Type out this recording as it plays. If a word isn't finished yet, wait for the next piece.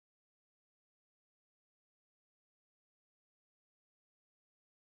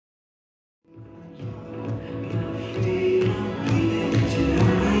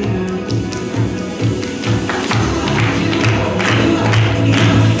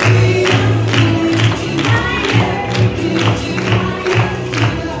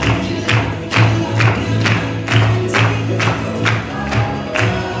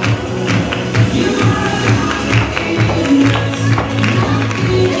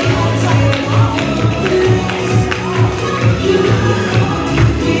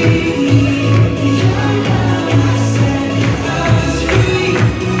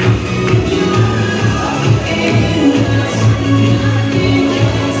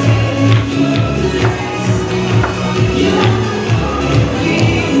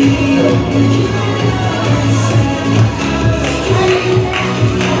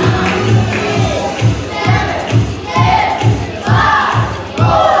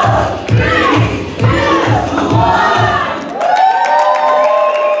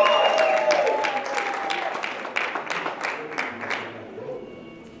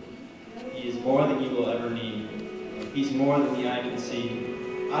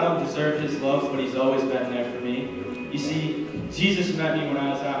I don't deserve his love, but he's always been there for me. You see, Jesus met me when I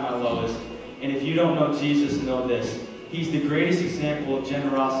was at my lowest. And if you don't know Jesus, know this. He's the greatest example of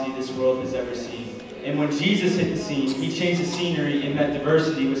generosity this world has ever seen. And when Jesus hit the scene, he changed the scenery and met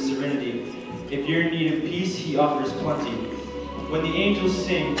diversity with serenity. If you're in need of peace, he offers plenty. When the angels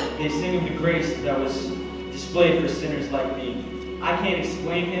sing, they sing of the grace that was displayed for sinners like me. I can't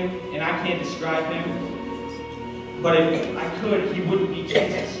explain him, and I can't describe him, but if I could, he wouldn't be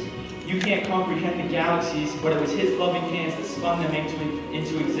Jesus. You can't comprehend the galaxies, but it was his loving hands that spun them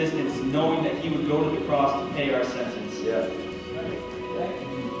into existence, knowing that he would go to the cross to pay our sentence. Yeah.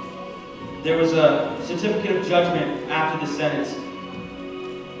 There was a certificate of judgment after the sentence.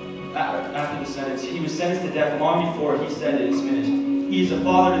 He was sentenced to death long before he said it is finished. He is a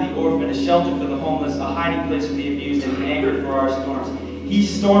father to the orphan, a shelter for the homeless, a hiding place for the abused, and an anchor for our storms. He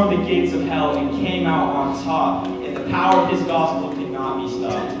stormed the gates of hell and came out on top, and the power of his gospel cannot be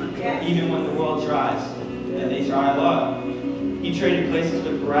stopped. Even when the world tries, and they try a lot. He traded places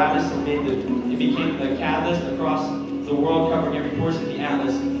with Barabbas and it became the catalyst across the world, covering every portion of the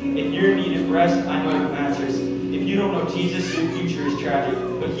atlas. If you're in need of rest, I know the mattress. If you don't know Jesus, your future is tragic,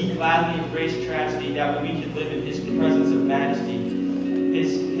 but he gladly embraced tragedy that we could live in his presence of majesty.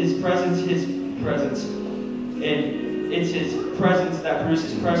 His presence. And it's his presence that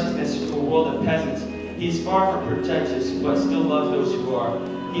produces preciousness to a world of peasants. He is far from pretentious, but still loves those who are.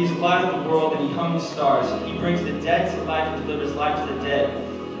 He is the light of the world, and he hung the stars. He brings the dead to life and delivers life to the dead.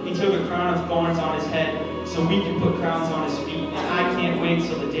 He took a crown of thorns on his head, so we can put crowns on his feet. And I can't wait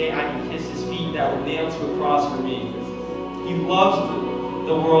till the day I can kiss his feet that were nailed to a cross for me. He loves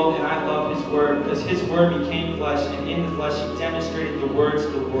the world, and I love his word, because his word became flesh, and in the flesh he demonstrated the words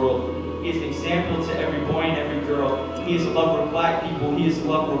to the world. He is an example to every boy and every girl. He is a lover of black people. He is a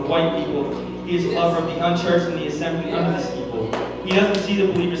lover of white people. He is a lover of the unchurched and the assembly under the steeple. He doesn't see the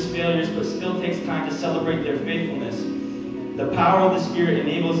believers' failures, but still takes time to celebrate their faithfulness. The power of the Spirit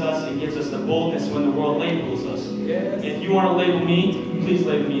enables us and gives us the boldness when the world labels us. Yes. If you want to label me, please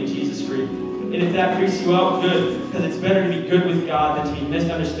label me a Jesus freak. And if that freaks you out, good, because it's better to be good with God than to be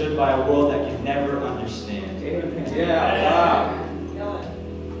misunderstood by a world that can never understand. Yeah.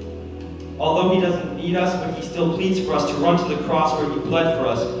 Although he doesn't need us, but he still pleads for us to run to the cross where he bled for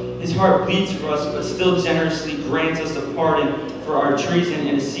us. His heart bleeds for us, but still generously grants us a pardon for our treason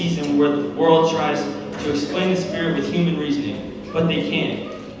in a season where the world tries to explain the Spirit with human reasoning. But they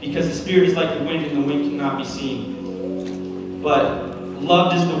can't, because the Spirit is like the wind, and the wind cannot be seen. But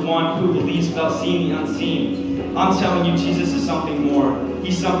loved is the one who believes without seeing the unseen. I'm telling you, Jesus is something more.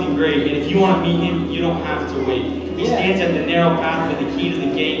 He's something great, and if you want to meet him, you don't have to wait. He stands at the narrow path with the key to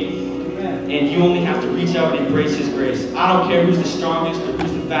the gate, and you only have to reach out and embrace his grace. I don't care who's the strongest or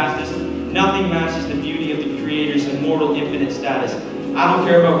who's the fastest. Nothing matches the beauty of the Creator's immortal, infinite status. I don't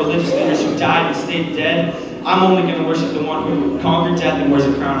care about religious leaders who died and stayed dead. I'm only going to worship the one who conquered death and wears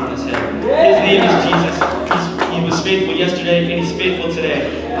a crown on his head. His name is Jesus. He was faithful yesterday, and he's faithful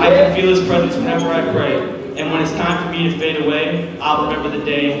today. I can feel his presence whenever I pray. And when it's time for me to fade away, I'll remember the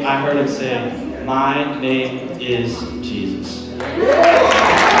day I heard him say, "My name is Jesus."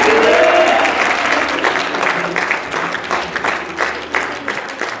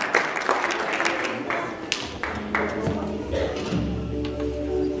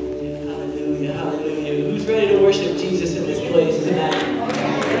 Worship Jesus in this place tonight.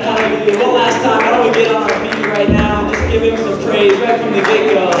 Hallelujah. One last time, why don't we get on our feet right now and just give him some praise right from the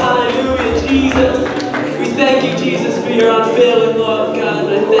get-go. Hallelujah, Jesus. We thank you, Jesus, for your unfailing love, God. I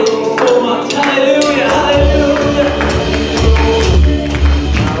thank you so much. Hallelujah, hallelujah.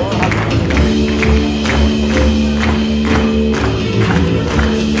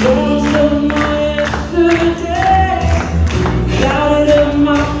 Those of my yesterday, counted up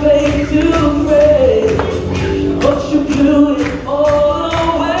my faith to pray. But you blew it all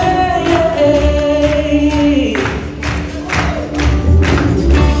away.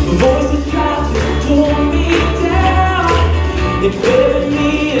 Voices tried to pull me down. They buried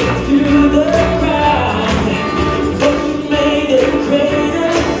me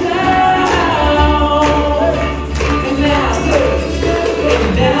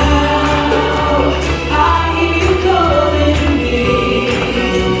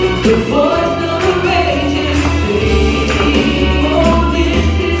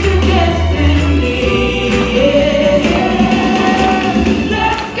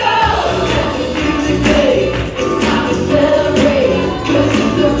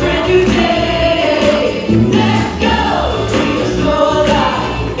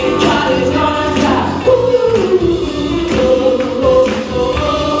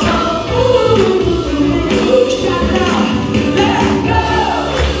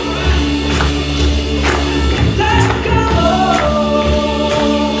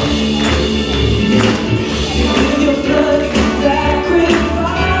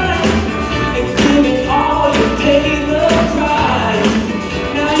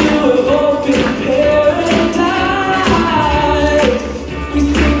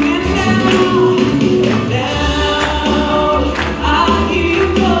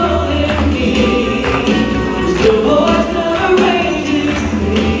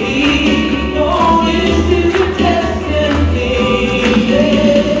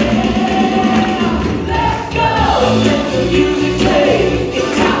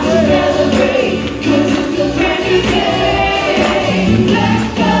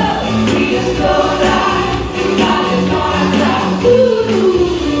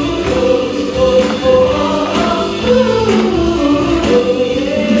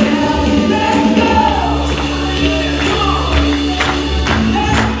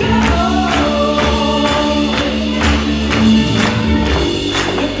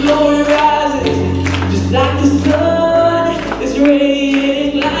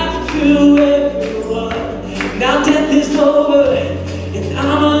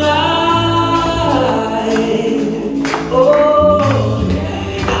I'm alive. Oh,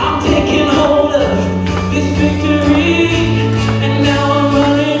 I'm taking hold of this victory, and now I'm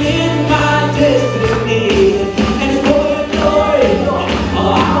running in my destiny. And for your glory, oh, I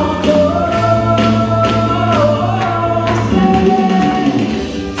will go.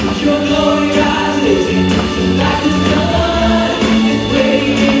 Your glory rises like the sun, it's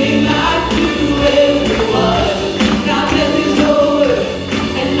radiating life to everyone. Now death is over,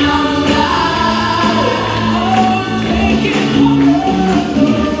 and I'm alive.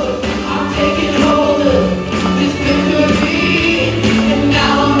 Oh, I'm taking hold of this victory, and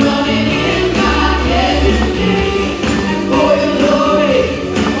now I'm running in my destiny. And for your glory,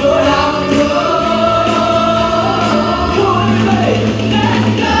 Lord, I will go. Come on, everybody, let's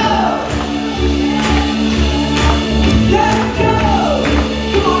go. Let's go!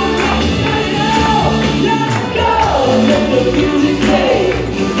 Come on, everybody, shout it out! Let's go! Let the music play.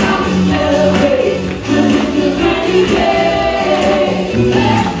 It's time to celebrate, 'cause it's a brand new day.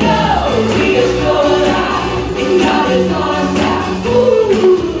 Let's go! We are so alive, and God is on our side. Ooh,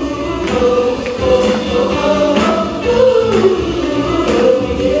 oh, oh, oh, oh, ooh,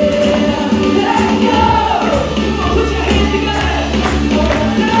 yeah. Let's go! Come on, put your hands together.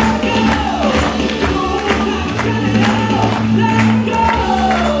 Let's go! Come on, one more time, shout it out. Let's go!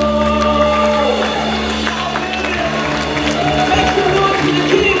 Make some noise for the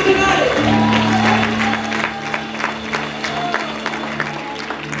King tonight.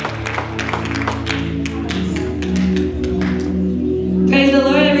 Praise the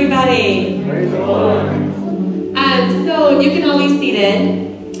Lord, everybody. So you can all be seated.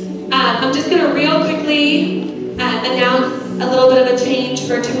 I'm just going to real quickly announce a little bit of a change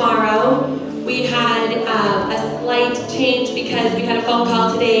for tomorrow. We had a slight change because we had a phone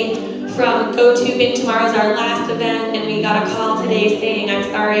call today from Go Tubing. Tomorrow's our last event, and we got a call today saying, I'm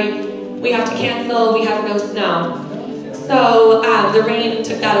sorry, we have to cancel, we have no snow. So the rain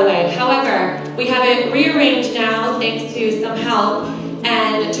took that away. However, we have it rearranged now thanks to some help,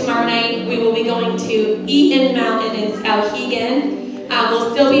 and tomorrow night we will be going to Eaton Mountain in Skowhegan. We'll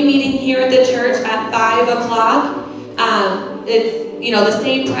still be meeting here at the church at 5 o'clock. It's the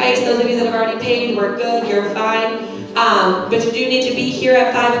same price. Those of you that have already paid, we're good, you're fine. But you do need to be here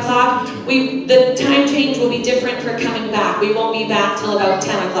at 5 o'clock. The time change will be different for coming back. We won't be back till about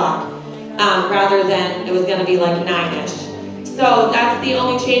 10 o'clock, rather than it was going to be like 9-ish. So that's the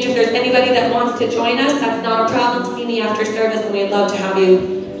only change. If there's anybody that wants to join us, that's not a problem. See me after service, and we'd love to have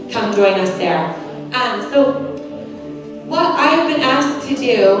you come join us there. So what I have been asked to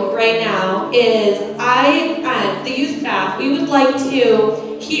do right now is the youth staff, we would like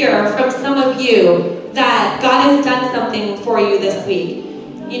to hear from some of you that God has done something for you this week.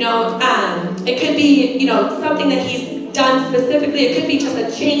 It could be, something that He's done specifically. It could be just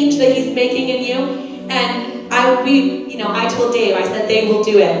a change that He's making in you. And I told Dave, I said they will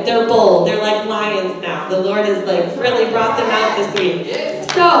do it. They're bold. They're like lions now. The Lord has really brought them out this week.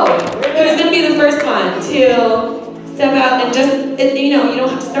 So who's going to be the first one to step out and just, you don't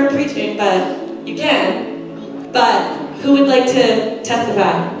have to start preaching, but you can. But who would like to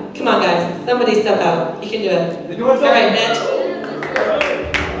testify? Come on, guys. Somebody step out. You can do it. All right, Mitch.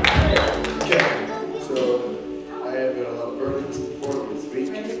 Okay, so I have got a lot of burdens before this week.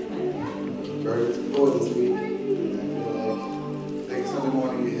 And I feel like, I think Sunday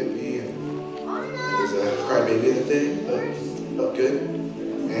morning you hit me, and it was a crybaby that day, but felt good,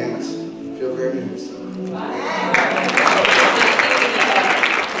 and feel great news. So.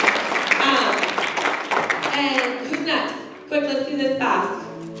 And who's next? Quick, let's do this fast.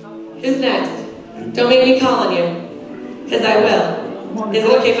 Who's next? Don't make me call on you, because I will. Is it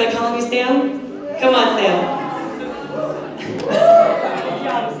okay if I call on you, Sam? Come on, Sam.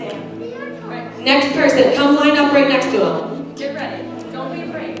 Next person, come line up right next to him. Get ready. Don't be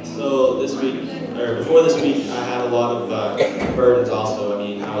afraid. So before this week, I had a lot of burdens also. I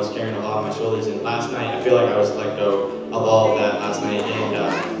mean, I was carrying a lot on my shoulders, and last night, I feel like I was let go of all of that last night. And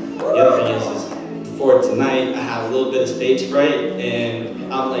the other thing is for tonight, I have a little bit of stage fright,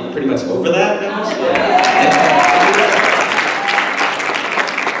 and I'm pretty much over that now. So.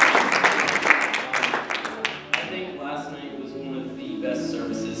 I think last night was one of the best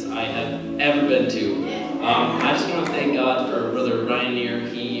services I have ever been to. I just want to thank God for Brother Ryan here.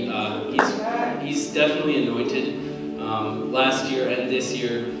 He's definitely anointed. Last year and this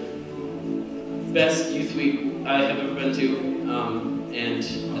year, best youth week I have ever been to, and I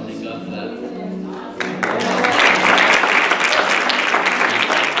thank God for that.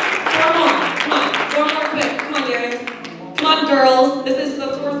 Come on, one more quick. Come on, Darius. Come on, girls. This is the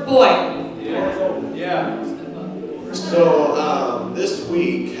fourth boy. Yeah. So this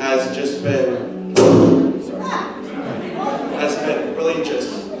week has been really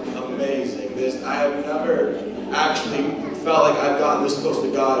just amazing. I have never actually felt like I've gotten this close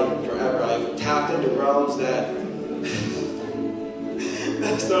to God in forever. I've tapped into realms that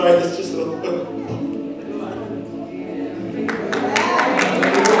I'm sorry, it's just a little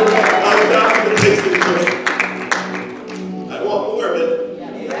I've tapped into things I want more of it.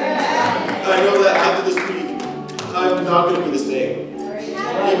 I know that after this week I'm not going to be the same.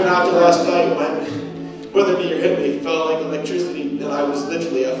 Even after last night when Brother Meter hit me, it felt like electricity, and I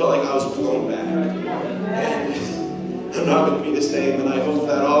felt like I was blown back. And I'm not going to be the same, and I hope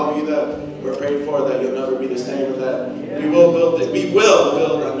that all of you that we're praying for, that you'll never be the same, and that we will build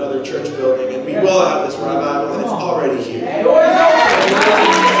another church building, and we will have this revival, and it's already here.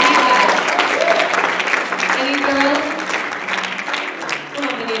 Any girls? Come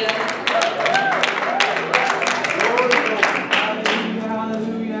on, Benita.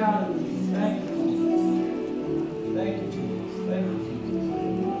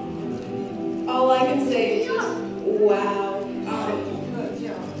 All I can say is just, wow.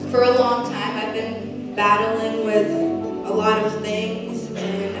 For a long time, I've been battling with a lot of things,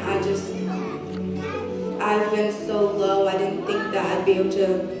 and I've been so low. I didn't think that I'd be able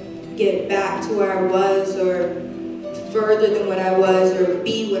to get back to where I was, or further than what I was, or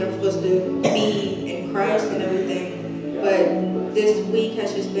be what I'm supposed to be in Christ and everything. But this week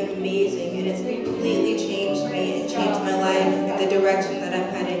has just been amazing, and it's completely changed me and changed my life in the direction that I'm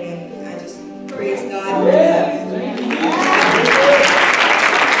heading in. I just praise God for that.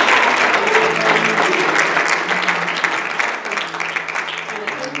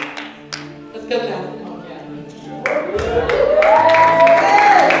 Let's go, Kat.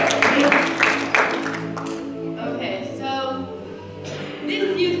 Okay, so this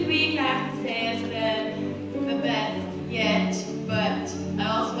youth week I have to say has been the best yet, but I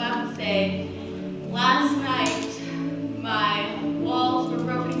also have to say last night my walls were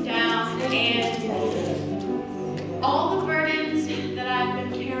broken down and all the burdens that I've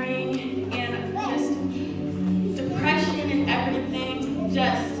been carrying and just depression and everything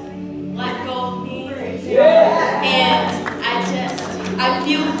just let go of me. And I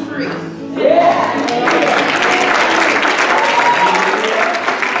feel free.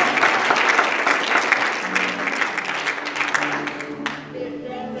 There's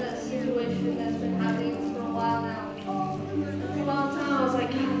been a situation that's been happening for a while now. For a long time I was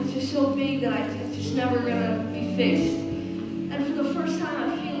like, God, it's just so big that it's just never gonna be fixed. And for the first time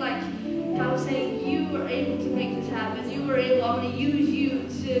I feel like God was saying, you were able to make this happen. You were able, I'm gonna use you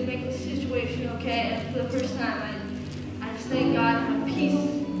to make this situation okay. And for the first time I just thank God and have peace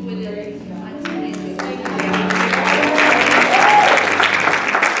with it. I just thank you.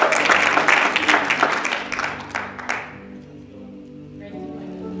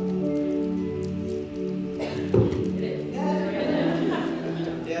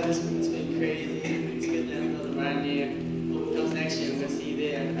 Yeah, this week's been crazy. It's good to have another brand new. Hope it comes next year. We're going to see you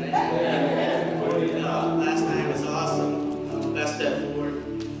there. Last night was awesome. Best step forward.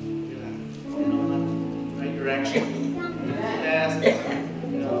 Right direction. Fast. It's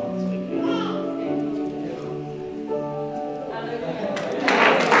been good.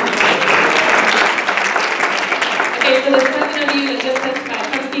 Okay, so the 7 of you that just testified,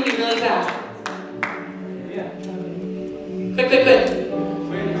 come see me really fast. Quick.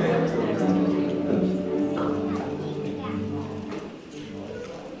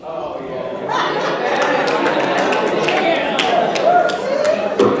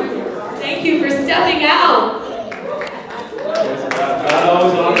 Thank you for stepping out. God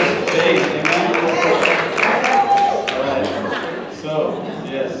always honors faith, amen? Alright, so,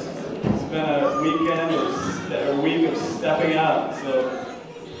 yes, it's been a week of stepping out, so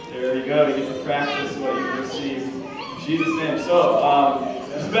there you go, you get to practice what you receive in Jesus' name. So,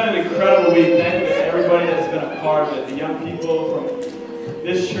 it's been an incredible week. Thank you to everybody that's been a part of it, the young people from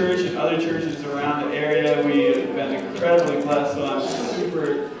this church and other churches around the area. We have been incredibly blessed, so I'm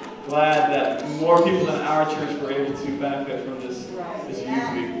super glad that more people than our church were able to benefit from this youth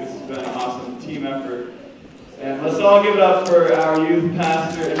week. This has been an awesome team effort. And let's all give it up for our youth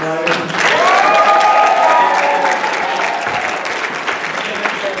pastor and writer.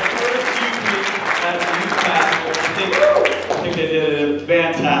 First youth week as a youth pastor. I think they did a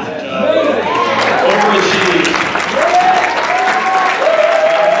fantastic job. Overachieved.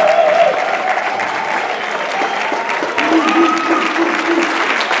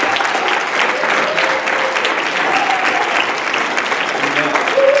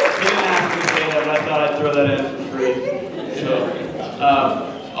 Throw that in for free. So,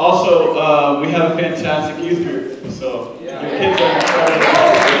 also, we have a fantastic youth group. So, your kids are incredible.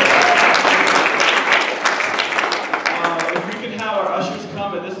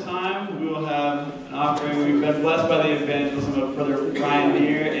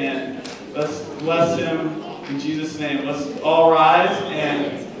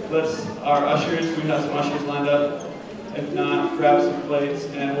 Bless our ushers. We have some ushers lined up. If not, grab some plates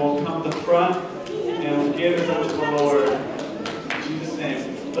and we'll come to the front and we'll give it unto the Lord. In Jesus'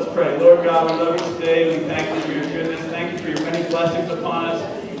 name. Let's pray. Lord God, we love you today. We thank you for your goodness. Thank you for your many blessings upon us.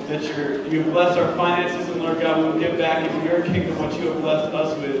 That you have blessed our finances, and Lord God, we will give back into your kingdom what you have blessed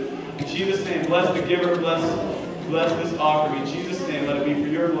us with. In Jesus' name, bless the giver, bless this offering. In Jesus' name, let it be for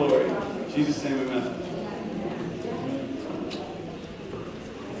your glory. In Jesus' name, amen.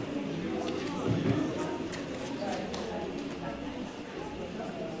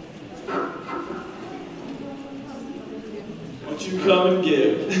 Won't you come and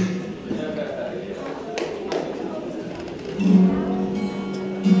give?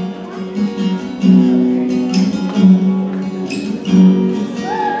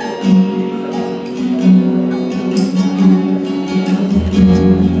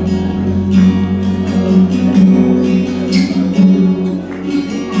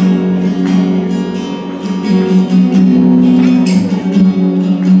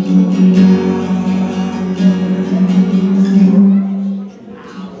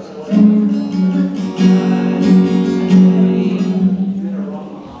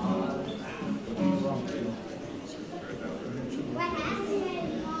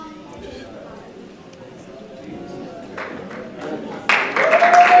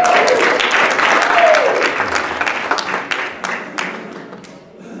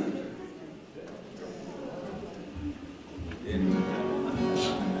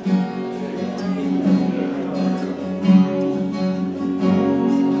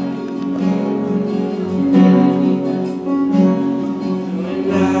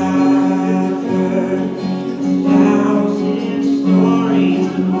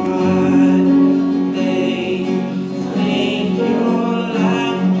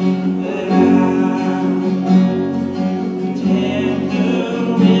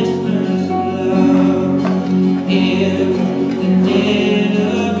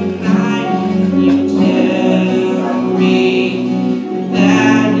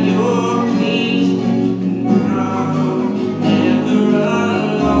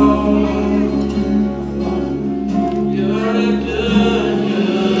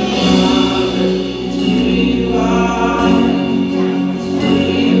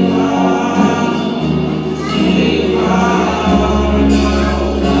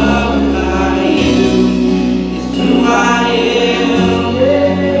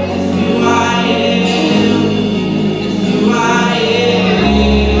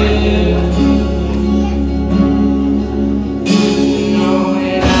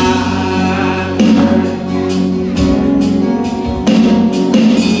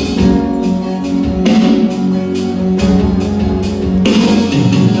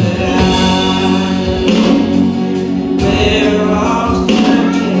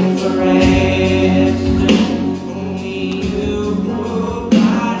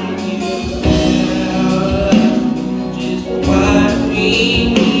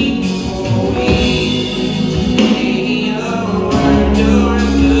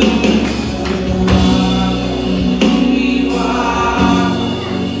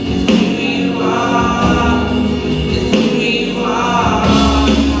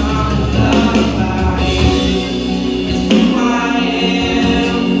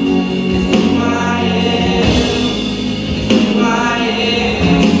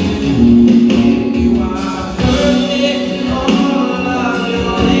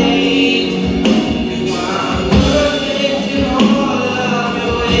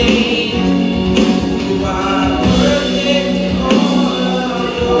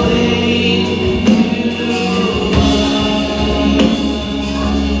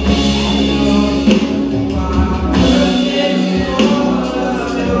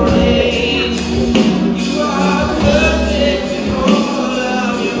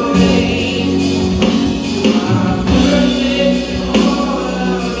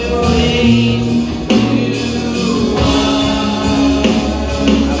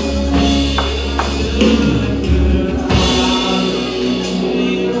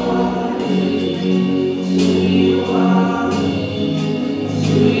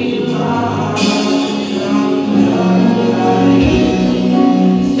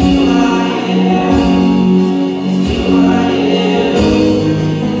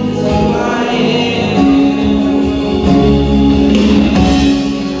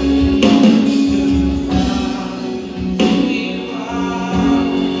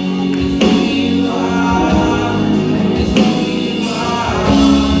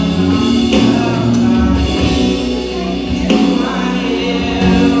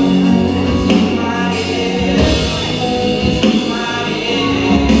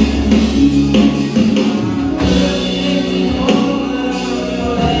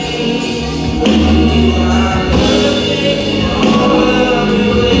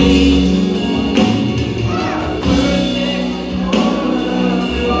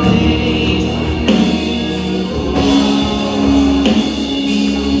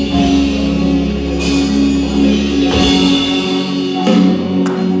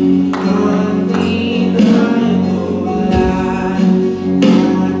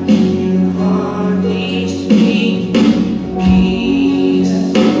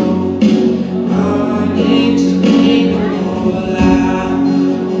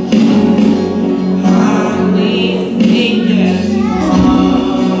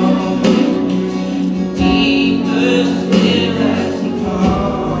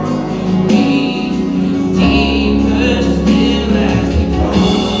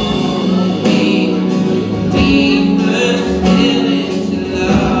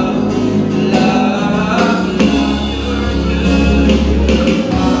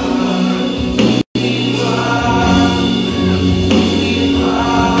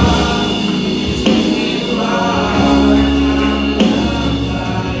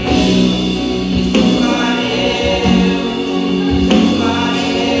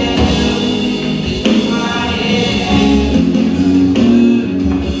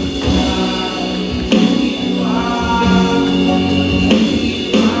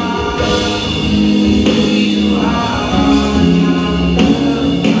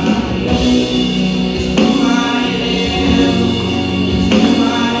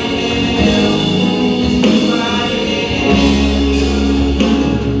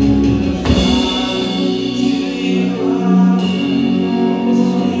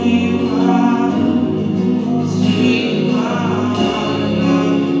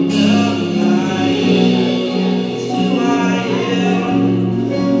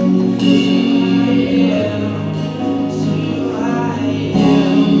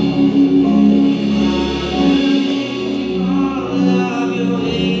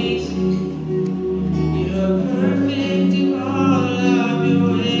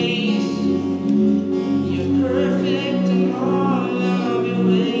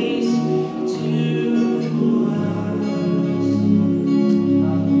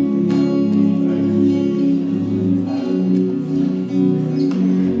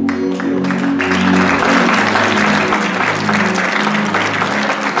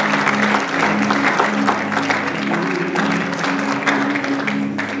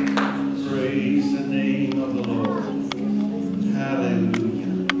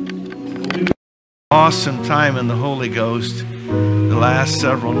 awesome time in the Holy Ghost the last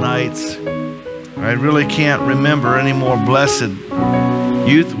several nights. I really can't remember any more blessed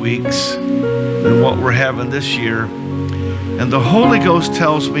youth weeks than what we're having this year. And the Holy Ghost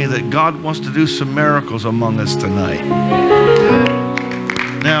tells me that God wants to do some miracles among us tonight.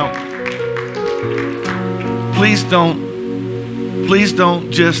 Now, please don't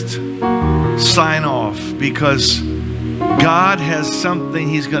just sign off, because God has something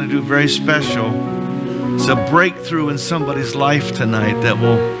He's going to do very special. It's a breakthrough in somebody's life tonight that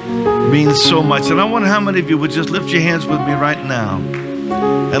will mean so much. And I wonder how many of you would just lift your hands with me right now.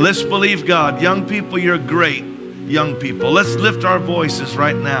 And let's believe God. Young people, you're great. Young people, let's lift our voices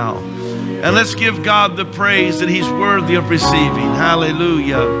right now. And let's give God the praise that He's worthy of receiving.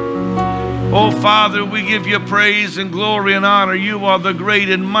 Hallelujah. Oh, Father, we give you praise and glory and honor. You are the great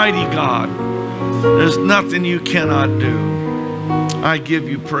and mighty God. There's nothing you cannot do. I give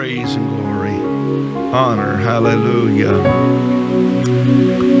you praise and glory, honor. Hallelujah.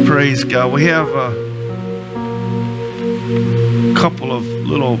 Praise God. We have a couple of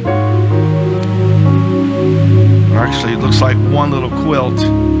little, actually it looks like one little quilt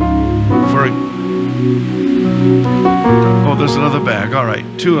for, oh, there's another bag. All right,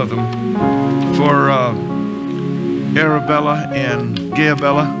 two of them for Arabella and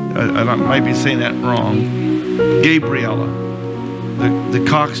Gabriella. I might be saying that wrong. Gabriella, the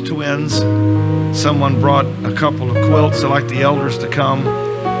Cox twins. Someone brought a couple of quilts. I'd like the elders to come.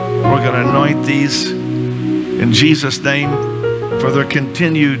 We're going to anoint these in Jesus' name for their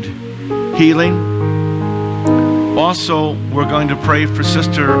continued healing. Also, we're going to pray for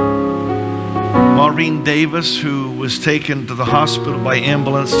Sister Maureen Davis, who was taken to the hospital by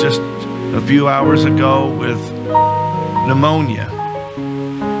ambulance just a few hours ago with pneumonia.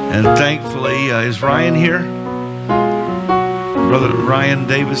 And thankfully, is Ryan here? Brother Ryan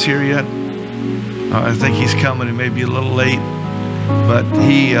Davis here yet? I think he's coming. He may be a little late, but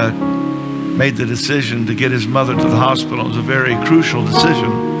he made the decision to get his mother to the hospital. It was a very crucial decision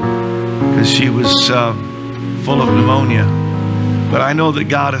because she was full of pneumonia. But I know that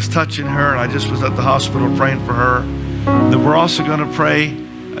God is touching her, and I just was at the hospital praying for her. That we're also going to pray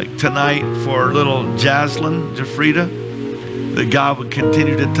tonight for little Jaslyn Jafrida, that God would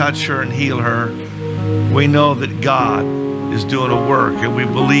continue to touch her and heal her. We know that God is doing a work, and we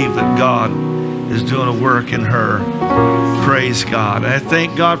believe that God is doing a work in her. Praise God. And I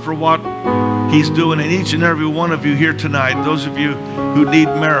thank God for what He's doing in each and every one of you here tonight. Those of you who need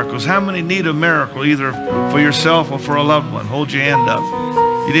miracles. How many need a miracle, either for yourself or for a loved one? Hold your hand up.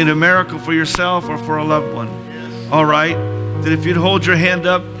 You need a miracle for yourself or for a loved one? All right. Then if you'd hold your hand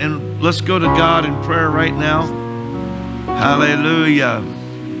up, and let's go to God in prayer right now. Hallelujah.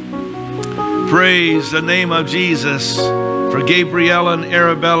 Praise the name of Jesus. For Gabriella and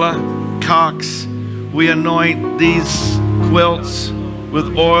Arabella Cox, we anoint these quilts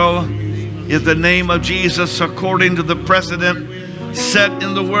with oil in the name of Jesus, according to the precedent set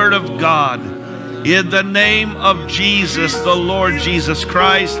in the Word of God. In the name of Jesus, the Lord Jesus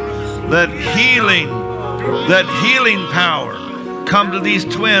Christ, let healing power come to these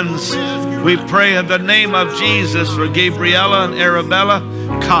twins. We pray in the name of Jesus for Gabriella and Arabella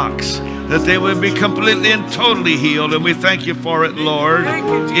Cox, that they would be completely and totally healed, and we thank you for it, Lord.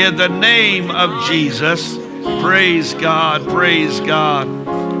 In the name of Jesus, praise God, praise God,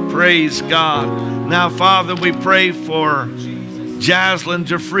 praise God. Now, Father, we pray for Jaslyn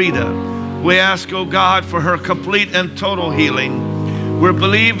Jafrida. We ask, oh God, for her complete and total healing. We're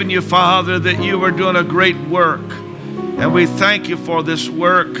believing you, Father, that you are doing a great work, and we thank you for this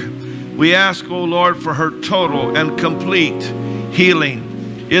work. We ask, oh Lord, for her total and complete healing.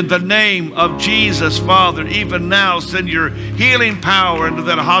 In the name of Jesus, Father, even now, send your healing power into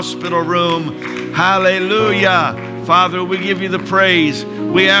that hospital room. Hallelujah. Father, we give you the praise.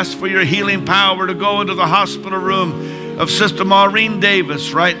 We ask for your healing power to go into the hospital room of Sister Maureen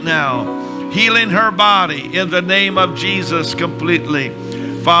Davis right now, healing her body in the name of Jesus completely.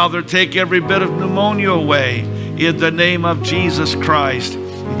 Father, take every bit of pneumonia away in the name of Jesus Christ.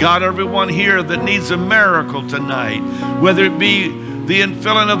 God, everyone here that needs a miracle tonight, whether it be the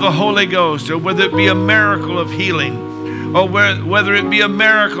infilling of the Holy Ghost, or whether it be a miracle of healing, or whether it be a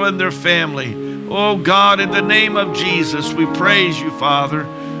miracle in their family. Oh God, in the name of Jesus, we praise you, Father.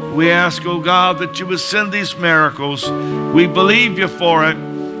 We ask, oh God, that you would send these miracles. We believe you for it.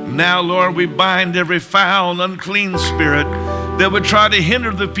 Now, Lord, we bind every foul and unclean spirit that would try to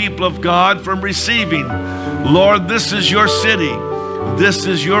hinder the people of God from receiving. Lord, this is your city. This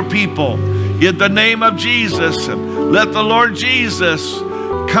is your people. In the name of Jesus, let the Lord Jesus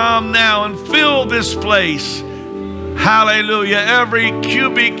come now and fill this place. Hallelujah. Every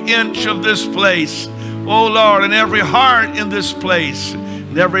cubic inch of this place, oh Lord, and every heart in this place,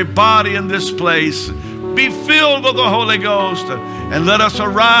 and every body in this place, be filled with the Holy Ghost. And let us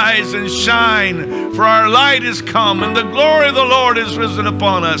arise and shine, for our light is come, and the glory of the Lord is risen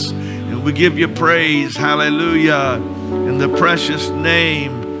upon us. And we give you praise. Hallelujah. In the precious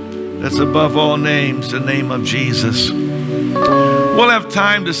name that's above all names, the name of Jesus. We'll have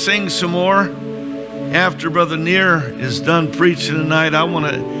time to sing some more. After Brother Neer is done preaching tonight, I want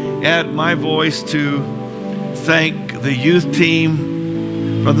to add my voice to thank the youth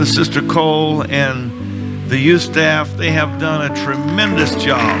team, Brother and Sister Cole, and the youth staff. They have done a tremendous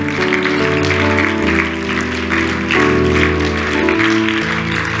job.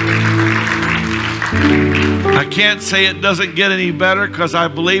 I can't say it doesn't get any better, because I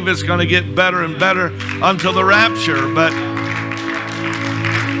believe it's going to get better and better until the rapture, but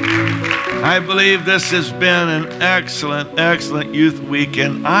I believe this has been an excellent, excellent youth week,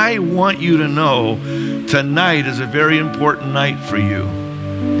 and I want you to know tonight is a very important night for you.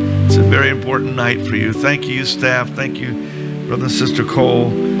 It's a very important night for you. Thank you, staff. Thank you, Brother and Sister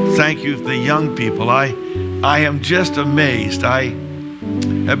Cole. Thank you, the young people. I am just amazed. I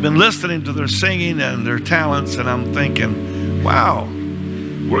have been listening to their singing and their talents, and I'm thinking, wow,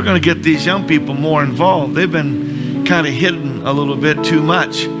 we're going to get these young people more involved. They've been kind of hidden a little bit too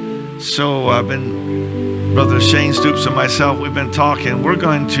much. So I've been, Brother Shane Stoops and myself, we've been talking. We're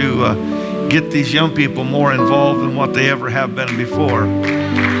going to get these young people more involved than what they ever have been before.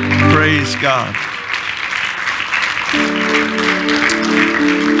 Praise God.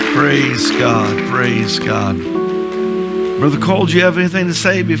 Praise God. Praise God. Brother Cole, do you have anything to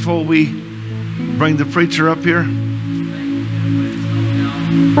say before we bring the preacher up here?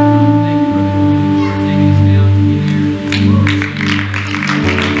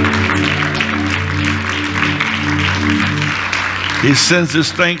 He sends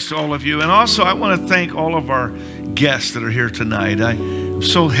his thanks to all of you. And also, I want to thank all of our guests that are here tonight. I'm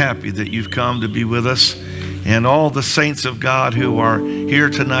so happy that you've come to be with us, and all the saints of God who are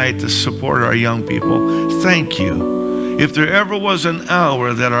here tonight to support our young people. Thank you. If there ever was an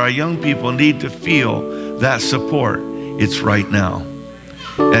hour that our young people need to feel that support, it's right now.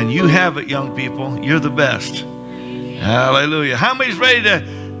 And you have it, young people. You're the best. Hallelujah. How many's ready to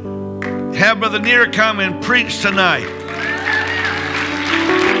have Brother Neer come and preach tonight?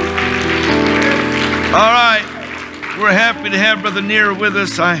 All right, we're happy to have Brother Neer with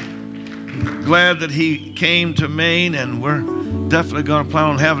us. I'm glad that he came to Maine, and we're definitely going to plan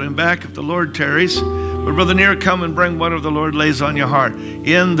on having him back if the Lord tarries. But Brother Neer, come and bring whatever the Lord lays on your heart.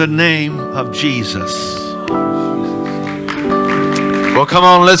 In the name of Jesus. Well, come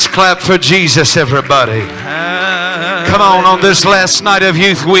on, let's clap for Jesus, everybody. Come on this last night of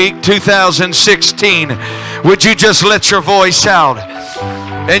Youth Week 2016. Would you just let your voice out?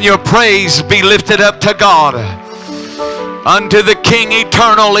 And your praise be lifted up to God, unto the King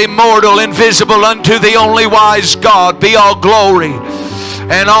eternal, immortal, invisible, unto the only wise God be all glory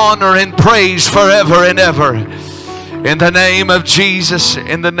and honor and praise forever and ever. In the name of Jesus,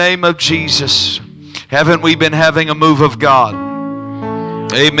 in the name of Jesus. Haven't we been having a move of God?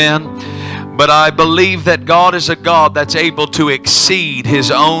 Amen. But I believe that God is a God that's able to exceed His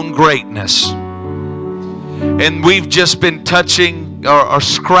own greatness. And we've just been touching or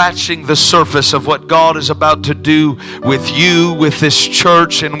scratching the surface of what God is about to do with you, with this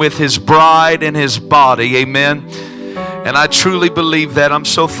church, and with His bride and His body. Amen. And I truly believe that. I'm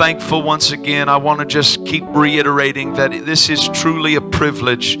so thankful once again. I want to just keep reiterating that this is truly a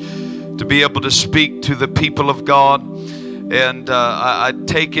privilege to be able to speak to the people of God. And I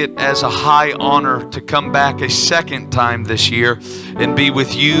take it as a high honor to come back a second time this year and be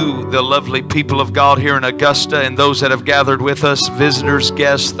with you, the lovely people of God here in Augusta, and those that have gathered with us, visitors,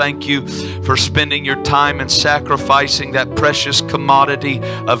 guests. Thank you for spending your time and sacrificing that precious commodity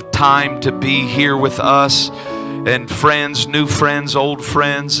of time to be here with us. And friends, new friends, old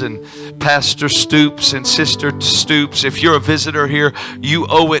friends, and Pastor Stoops and Sister Stoops, if you're a visitor here, you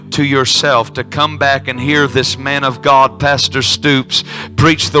owe it to yourself to come back and hear this man of God, Pastor Stoops,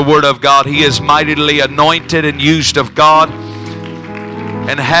 preach the Word of God. He is mightily anointed and used of God,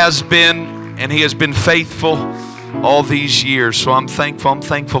 and he has been faithful all these years. So I'm thankful. I'm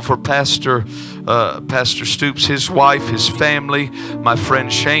thankful for Pastor Stoops, his wife, his family, my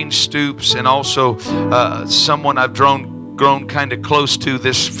friend Shane Stoops, and also someone I've grown kind of close to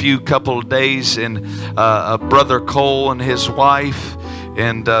this few couple of days, and Brother Cole and his wife,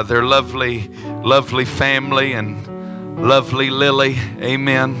 and their lovely family, and lovely Lily.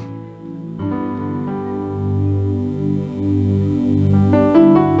 Amen.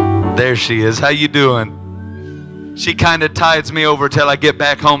 There she is. How you doing? She kind of tides me over till I get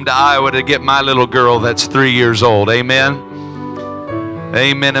back home to Iowa to get my little girl that's 3 years old. Amen.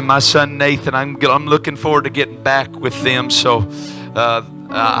 Amen. And my son Nathan, I'm looking forward to getting back with them. So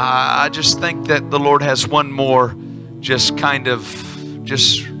I just think that the Lord has one more just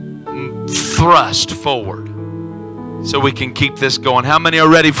thrust forward so we can keep this going. How many are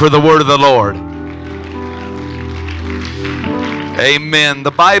ready for the word of the Lord? Amen.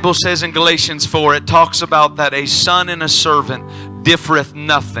 The Bible says in Galatians 4, it talks about that a son and a servant differeth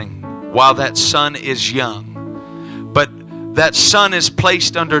nothing while that son is young. But that son is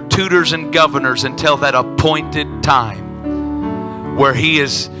placed under tutors and governors until that appointed time where he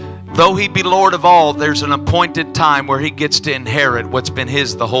is, though he be Lord of all, there's an appointed time where he gets to inherit what's been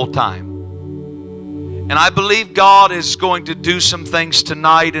his the whole time. And I believe God is going to do some things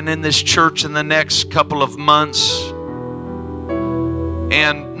tonight and in this church in the next couple of months.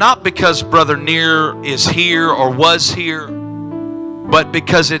 And not because Brother Near is here or was here, but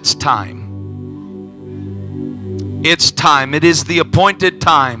because it's time. It's time. It is the appointed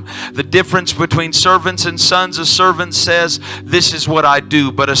time. The difference between servants and sons, a servant says, this is what I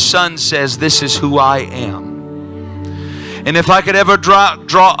do, but a son says, this is who I am. And if I could ever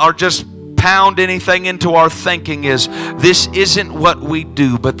draw or just pound anything into our thinking is, this isn't what we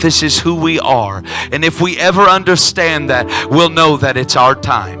do, but this is who we are. And if we ever understand that, we'll know that it's our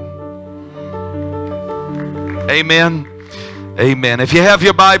time. Amen. Amen. If you have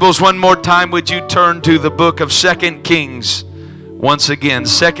your Bibles one more time, would you turn to the book of 2 Kings once again.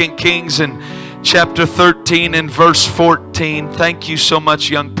 2 Kings and chapter 13 and verse 14. Thank you so much,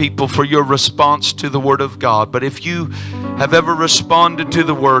 young people, for your response to the Word of God. But if you have ever responded to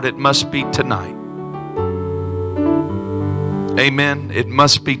the Word, it must be tonight. Amen. It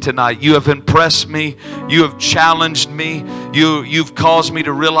must be tonight. You have impressed me. You have challenged me. You've caused me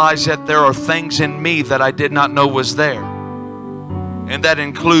to realize that there are things in me that I did not know was there. And that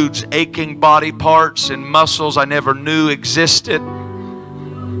includes aching body parts and muscles I never knew existed.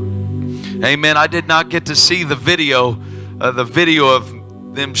 Amen. I did not get to see the video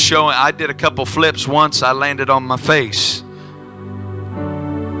of them showing. I did a couple flips once. I landed on my face.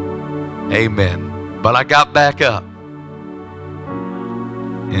 Amen. But I got back up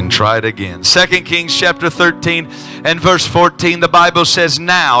and tried again. 2 Kings chapter 13 and verse 14. The Bible says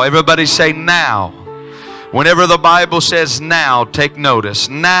now. Everybody say now. Whenever the Bible says now, take notice.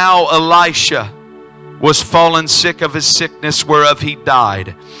 Now Elisha was fallen sick of his sickness whereof he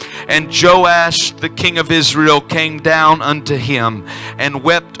died. And Joash the king of Israel came down unto him and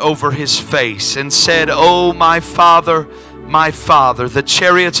wept over his face and said, O my father, the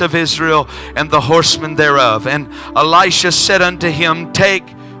chariots of Israel and the horsemen thereof. And Elisha said unto him, take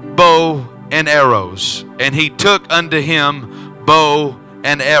bow and arrows. And he took unto him bow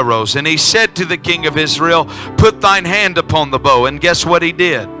and arrows. And he said to the king of Israel, put thine hand upon the bow. And guess what he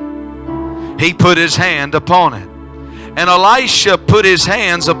did? He put his hand upon it. And Elisha put his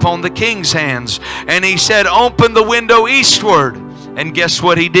hands upon the king's hands. And he said, open the window eastward. And guess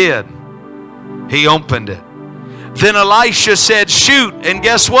what he did? He opened it. Then Elisha said, shoot. And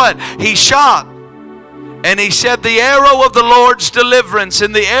guess what? He shot. And he said, the arrow of the Lord's deliverance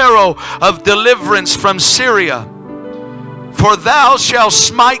and the arrow of deliverance from Syria. For thou shalt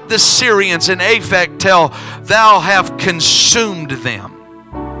smite the Syrians in Aphek till thou have consumed them.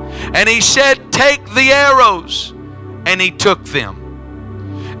 And he said, take the arrows. And he took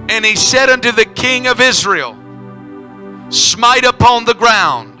them. And he said unto the king of Israel, smite upon the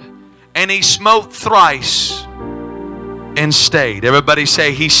ground. And he smote thrice and stayed. Everybody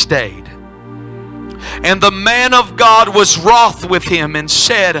say he stayed. And the man of God was wroth with him and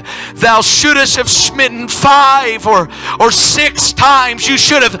said, thou shouldest have smitten 5 or 6 times. You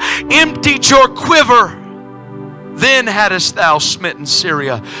should have emptied your quiver. Then hadst thou smitten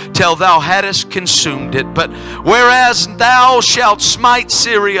Syria till thou hadst consumed it. But whereas thou shalt smite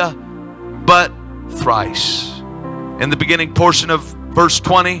Syria but thrice. In the beginning portion of verse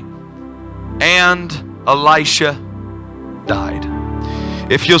 20, and Elisha died.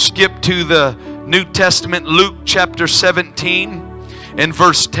 If you'll skip to the New Testament, Luke chapter 17 and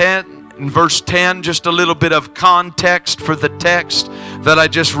verse 10. In verse 10, just a little bit of context for the text that I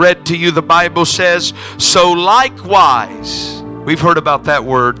just read to you. The Bible says, so likewise, we've heard about that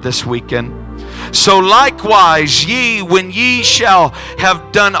word this weekend. So likewise, ye, when ye shall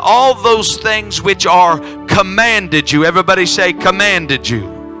have done all those things which are commanded you. Everybody say commanded you.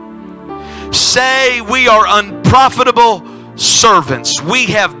 Say, we are unprofitable servants. We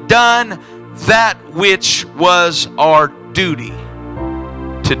have done that which was our duty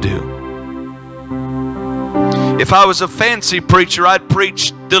to do. If I was a fancy preacher, I'd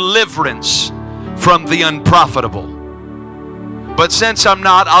preach deliverance from the unprofitable. But since I'm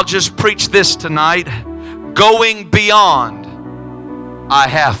not, I'll just preach this tonight. Going beyond, I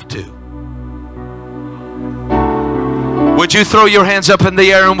have to. Would you throw your hands up in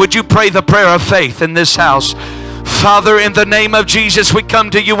the air and would you pray the prayer of faith in this house? Father, in the name of Jesus, we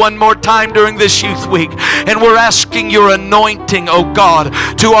come to you one more time during this youth week, and we're asking your anointing, oh God,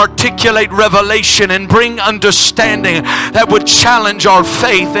 to articulate revelation and bring understanding that would challenge our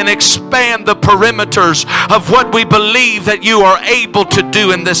faith and expand the perimeters of what we believe that you are able to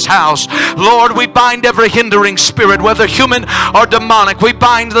do in this house. Lord, we bind every hindering spirit, whether human or demonic. We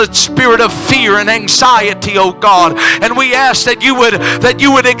bind the spirit of fear and anxiety, oh God, and we ask that you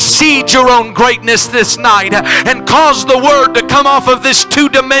would exceed your own greatness this night and cause the word to come off of this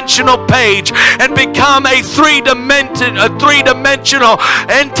two-dimensional page and become a three-dimensional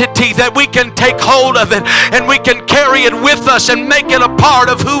entity that we can take hold of it and we can carry it with us and make it a part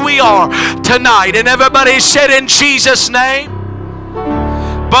of who we are tonight. And everybody said, in Jesus' name.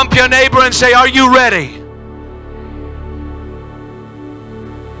 Bump your neighbor and say, are you ready?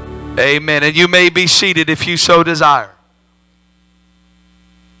 Amen. And you may be seated if you so desire.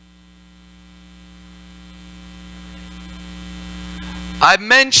 I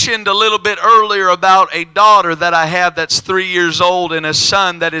mentioned a little bit earlier about a daughter that I have that's 3 years old and a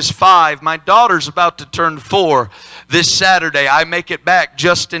son that is 5. My daughter's about to turn 4 this Saturday. I make it back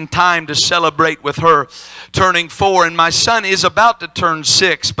just in time to celebrate with her turning 4. And my son is about to turn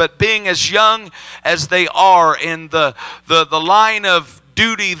 6. But being as young as they are in the line of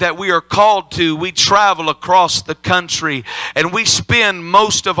duty that we are called to, we travel across the country and we spend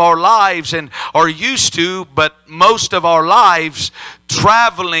most of our lives, and are used to, but most of our lives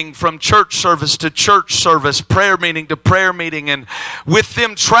traveling from church service to church service, prayer meeting to prayer meeting. And with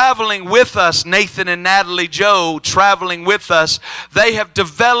them traveling with us, Nathan and Natalie Joe traveling with us, they have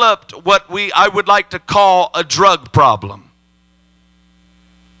developed what I would like to call a drug problem.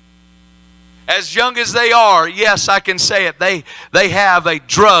 As young as they are, yes, I can say it, they have a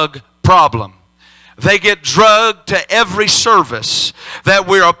drug problem. They get drugged to every service that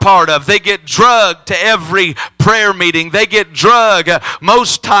we're a part of. They get drugged to every prayer meeting. They get drugged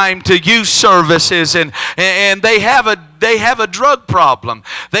most time to youth services, and they have a drug problem.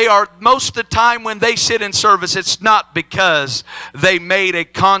 They are, most of the time when they sit in service, it's not because they made a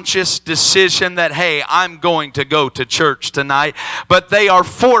conscious decision that, hey, I'm going to go to church tonight, but they are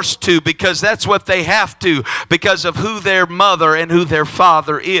forced to because that's what they have to because of who their mother and who their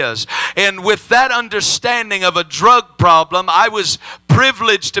father is. And with that understanding of a drug problem, I was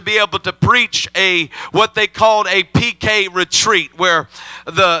privileged to be able to preach what they called a PK retreat, where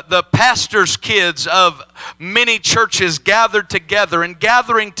the pastors' kids of many churches gathered together, and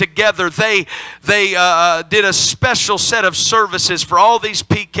gathering together they did a special set of services for all these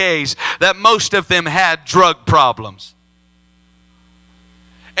PKs that most of them had drug problems.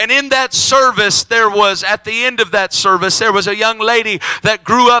 And in that service, at the end of that service, there was a young lady that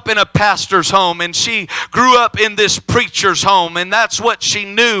grew up in a pastor's home, and she grew up in this preacher's home, and that's what she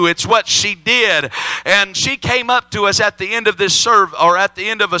knew. It's what she did. And she came up to us at the end of this at the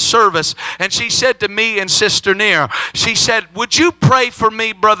end of a service, and she said to me and Sister Near, she said, would you pray for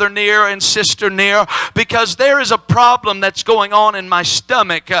me, Brother Near and Sister Near, because there is a problem that's going on in my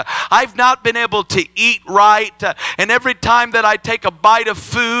stomach. I've not been able to eat right, and every time that I take a bite of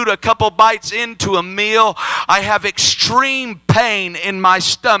food, a couple bites into a meal, I have extreme pain in my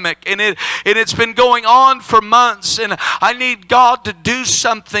stomach, and it's been going on for months, and I need God to do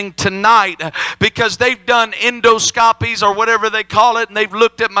something tonight, because they've done endoscopies or whatever they call it, and they've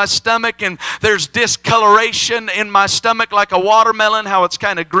looked at my stomach, and there's discoloration in my stomach like a watermelon, how it's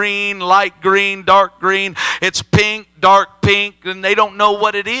kind of green, light green, dark green, it's pink, dark pink, and they don't know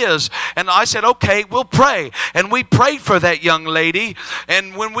what it is. And I said, okay, we'll pray. And we prayed for that young lady,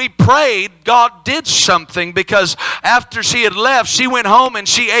 and when we prayed, God did something, because after she had left, she went home and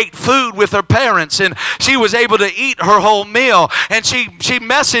she ate food with her parents, and she was able to eat her whole meal. And she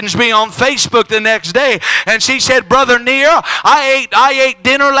messaged me on Facebook the next day, and she said, Brother Near, I ate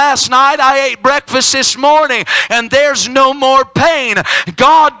dinner last night, I ate breakfast this morning, and there's no more pain.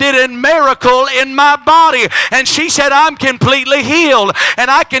 God did a miracle in my body. And she said, I'm completely healed. And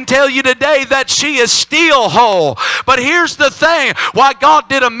I can tell you today that she is still whole. But here's the thing, why God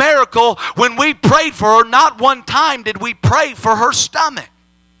did a miracle when we prayed for her, not one time did we pray for her stomach.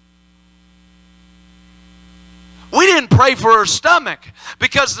 We didn't pray for her stomach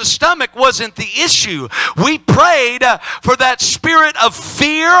because the stomach wasn't the issue. We prayed for that spirit of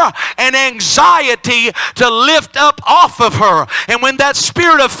fear and anxiety to lift up off of her. And when that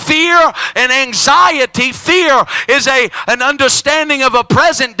spirit of fear and anxiety, fear is an understanding of a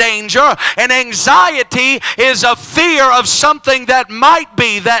present danger, and anxiety is a fear of something that might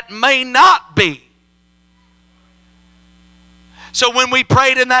be, that may not be. So when we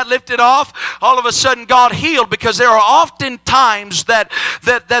prayed and that lifted off, all of a sudden God healed, because there are often times that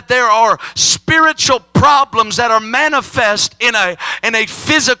there are spiritual problems that are manifest in a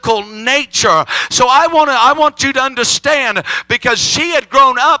physical nature. So I want you to understand, because she had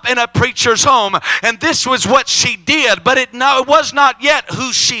grown up in a preacher's home and this was what she did, but it was not yet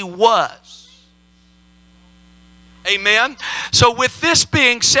who she was. Amen. So with this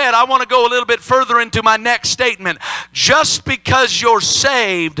being said, I want to go a little bit further into my next statement. Just because you're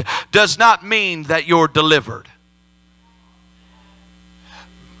saved does not mean that you're delivered.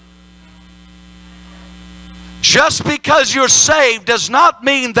 Just because you're saved does not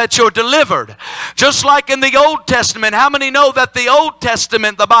mean that you're delivered. Just like in the Old Testament, how many know that the Old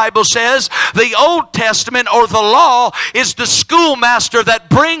Testament, the Bible says, the Old Testament or the law is the schoolmaster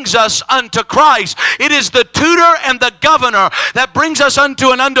that brings us unto Christ. It is the tutor and the governor that brings us unto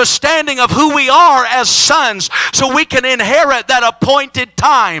an understanding of who we are as sons, so we can inherit that appointed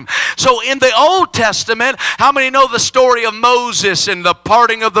time. So in the Old Testament, how many know the story of Moses and the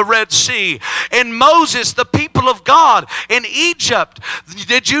parting of the Red Sea? In Moses, the people of God in Egypt,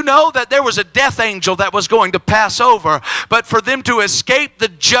 did you know that there was a death angel that was going to pass over? But for them to escape the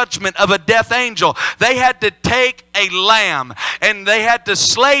judgment of a death angel, they had to take a lamb, and they had to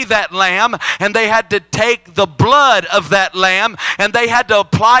slay that lamb, and they had to take the blood of that lamb, and they had to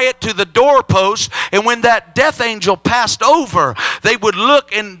apply it to the doorpost. And when that death angel passed over, they would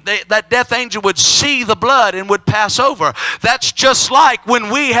look, and that death angel would see the blood and would pass over. That's just like when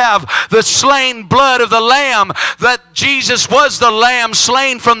we have the slain blood of the lamb, that Jesus was the lamb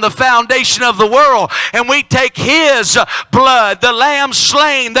slain from the foundation of the world, and we take his blood, the lamb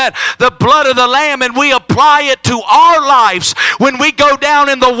slain, that the blood of the lamb, and we apply it to our lives. When we go down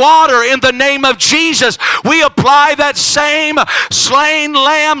in the water in the name of Jesus, we apply that same slain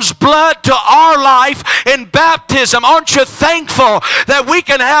lamb's blood to our life in baptism. Aren't you thankful that we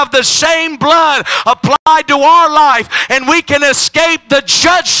can have the same blood applied to our life and we can escape the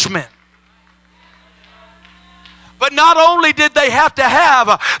judgment? But not only did they have to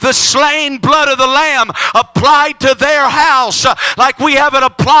have the slain blood of the lamb applied to their house, like we have it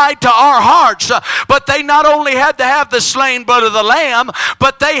applied to our hearts, but they not only had to have the slain blood of the lamb,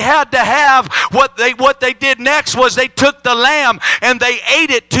 but they had to have what they did next was they took the lamb and they ate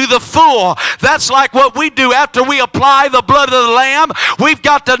it to the full. That's like what we do after we apply the blood of the lamb. We've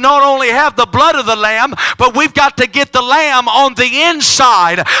got to not only have the blood of the lamb, but we've got to get the lamb on the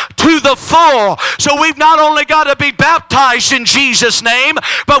inside to the full. So we've not only got to be baptized in Jesus' name,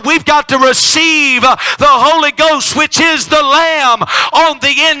 but we've got to receive the Holy Ghost, which is the Lamb on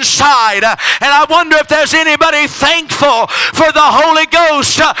the inside. And I wonder if there's anybody thankful for the Holy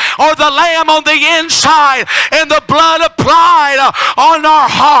Ghost or the Lamb on the inside and the blood applied on our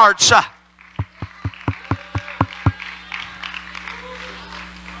hearts.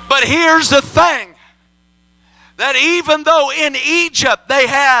 But here's the thing, that even though in Egypt they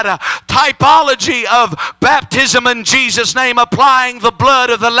had a typology of baptism in Jesus' name, applying the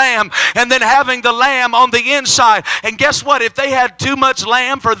blood of the lamb and then having the lamb on the inside. And guess what? If they had too much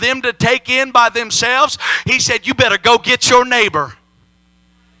lamb for them to take in by themselves, he said, you better go get your neighbor.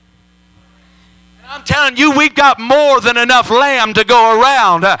 I'm telling you, we've got more than enough lamb to go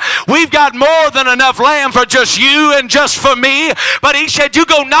around. We've got more than enough lamb for just you and just for me. But he said, you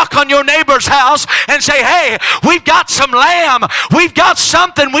go knock on your neighbor's house and say, hey, we've got some lamb. We've got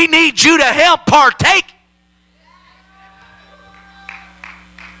something we need you to help partake.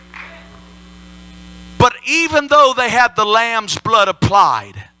 But even though they had the lamb's blood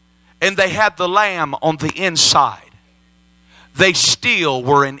applied and they had the lamb on the inside, they still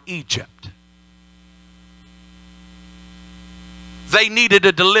were in Egypt. They needed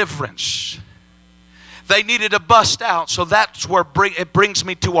a deliverance. They needed a bust out. So that's where it brings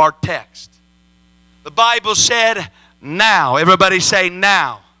me to our text. The Bible said, now. Everybody say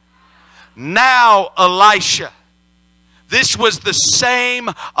now. Now Elisha. This was the same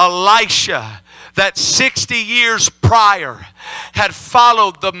Elisha that 60 years prior had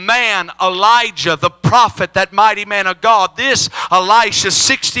followed the man Elijah, the prophet, that mighty man of God. This Elisha,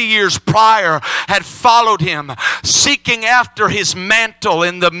 60 years prior, had followed him, seeking after his mantle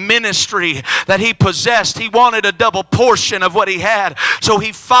in the ministry that he possessed. He wanted a double portion of what he had, so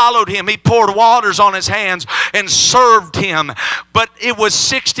he followed him. He poured waters on his hands and served him. But it was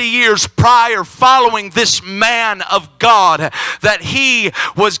 60 years prior, following this man of God, that he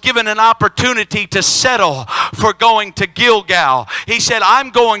was given an opportunity to settle for going to Gilgal. He said,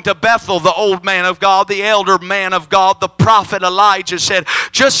 I'm going to Bethel. The old man of God, the elder man of God, the prophet Elijah said,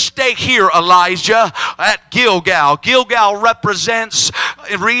 just stay here, Elijah, at Gilgal. Gilgal represents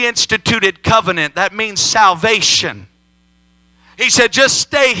a reinstituted covenant. That means salvation. He said, just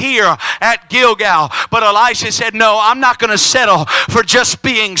stay here at Gilgal. But Elisha said, no, I'm not going to settle for just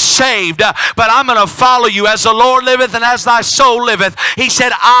being saved, but I'm going to follow you as the Lord liveth and as thy soul liveth. He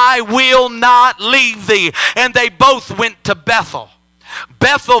said, I will not leave thee. And they both went to Bethel.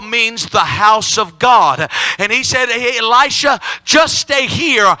 Bethel means the house of God. And he said, hey, Elisha, just stay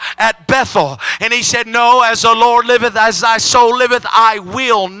here at Bethel. And he said, no, as the Lord liveth, as thy soul liveth, I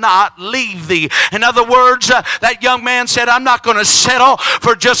will not leave thee. In other words, that young man said, I'm not going to settle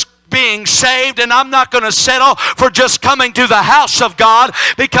for just being saved, and I'm not going to settle for just coming to the house of God,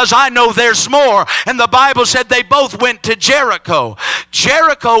 because I know there's more. And the Bible said they both went to Jericho.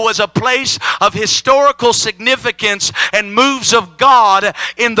 Jericho was a place of historical significance and moves of God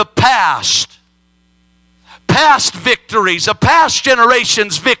in the past. Past victories, a past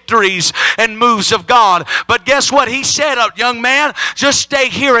generation's victories and moves of God. But guess what? He said, young man, just stay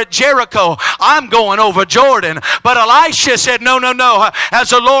here at Jericho. I'm going over Jordan. But Elisha said, no, no, no. As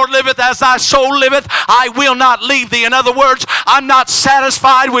the Lord liveth, as thy soul liveth, I will not leave thee. In other words, I'm not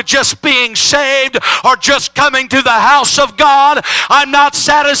satisfied with just being saved or just coming to the house of God. I'm not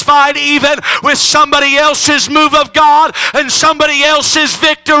satisfied even with somebody else's move of God and somebody else's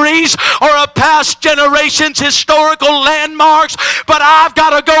victories or a past generation's historical landmarks, but I've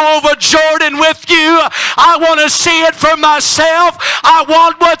got to go over Jordan with you. I want to see it for myself. I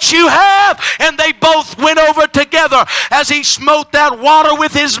want what you have. And they both went over together. As he smote that water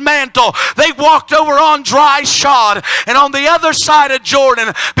with his mantle, they walked over on dry shod. And on the other side of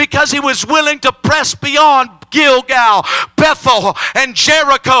Jordan, because he was willing to press beyond Gilgal, Bethel, and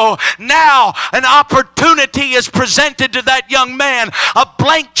Jericho, now an opportunity is presented to that young man, a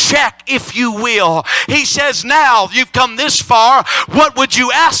blank check, if you will. He says, now you've come this far, what would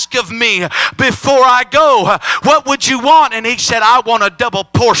you ask of me before I go? What would you want? And he said, I want a double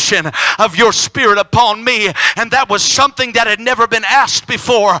portion of your spirit upon me. And that was something that had never been asked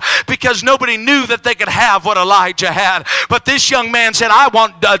before, because nobody knew that they could have what Elijah had. But this young man said, I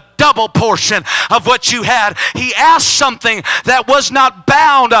want a double portion of what you had. He asked something that was not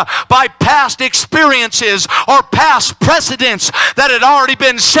bound by past experiences or past precedents that had already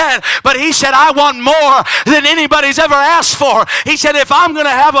been said, but he said, I want more than anybody's ever asked for. He said, if I'm going to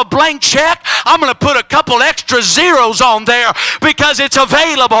have a blank check, I'm going to put a couple extra zeros on there because it's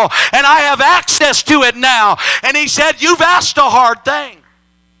available and I have access to it now. And he said, you've asked a hard thing,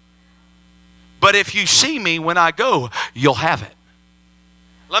 but if you see me when I go, you'll have it.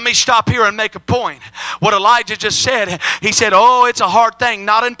 Let me stop here and make a point. What Elijah just said, he said, oh, it's a hard thing,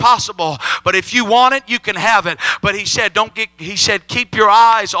 not impossible, but if you want it, you can have it. But he said, keep your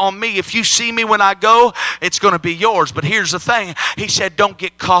eyes on me. If you see me when I go, it's going to be yours. But here's the thing. He said, don't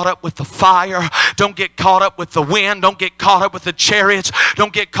get caught up with the fire. Don't get caught up with the wind. Don't get caught up with the chariots.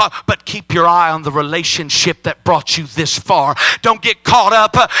 Don't get caught, but keep your eye on the relationship that brought you this far. Don't get caught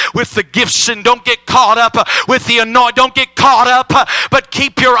up with the gifts, and don't get caught up with the anointing. Don't get caught up, but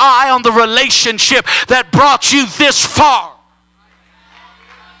keep your eye on the relationship that brought you this far.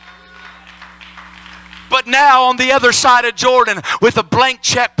 But now on the other side of Jordan, with a blank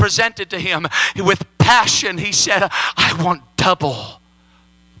check presented to him, with passion, he said, I want double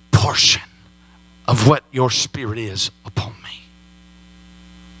portion of what your spirit is upon me.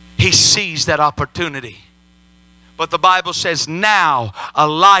 He seized that opportunity. But the Bible says, now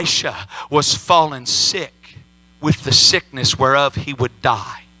Elisha was fallen sick with the sickness whereof he would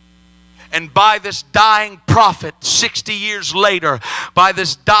die. And by this dying prophet, 60 years later, by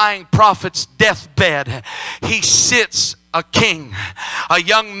this dying prophet's deathbed, he sits a king, a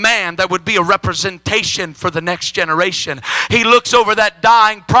young man that would be a representation for the next generation. He looks over that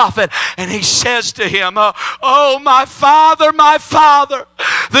dying prophet and he says to him, oh, my father,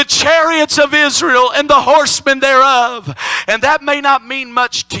 the chariots of Israel and the horsemen thereof. And that may not mean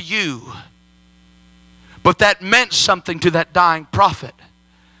much to you, but that meant something to that dying prophet.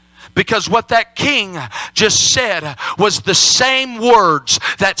 Because what that king just said was the same words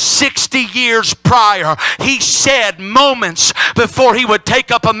that 60 years prior he said moments before he would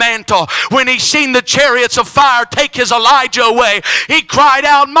take up a mantle. When he seen the chariots of fire take his Elijah away, he cried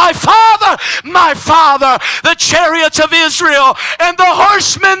out, my Father, the chariots of Israel and the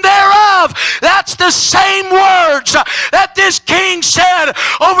horsemen thereof. That's the same words that this king said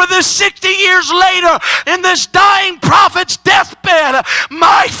over this 60 years later in this dying prophet's deathbed.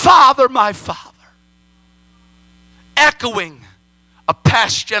 My Father, my Father. Echoing a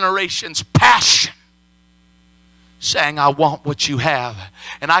past generation's passion, saying, I want what you have.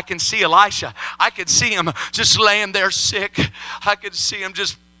 And I can see Elisha. I could see him just laying there sick. I could see him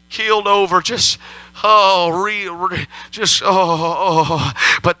just keeled over, just but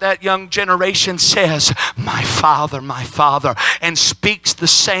that young generation says, my Father, and speaks the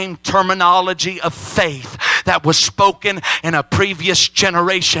same terminology of faith that was spoken in a previous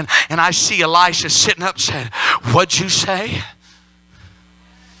generation. And I see Elisha sitting up saying, what'd you say?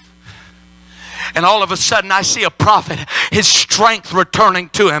 And all of a sudden I see a prophet, his strength returning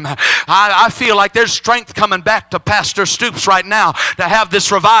to him. I feel like there's strength coming back to Pastor Stoops right now to have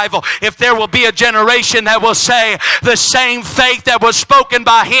this revival. If there will be a generation that will say the same faith that was spoken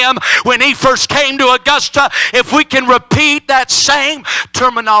by him when he first came to Augusta, if we can repeat that same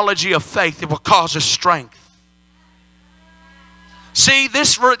terminology of faith, it will cause us strength. See,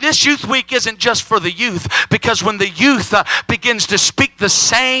 this youth week isn't just for the youth, because when the youth begins to speak the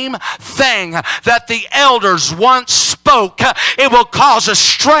same thing that the elders once spoke, it will cause a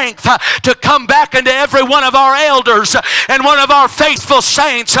strength to come back into every one of our elders and one of our faithful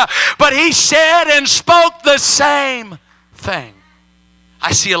saints. But he said and spoke the same thing.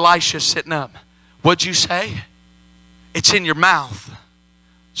 I see Elisha sitting up. What'd you say? It's in your mouth.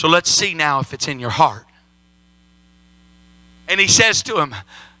 So let's see now if it's in your heart. And he says to him,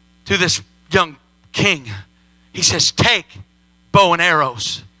 to this young king, he says, take bow and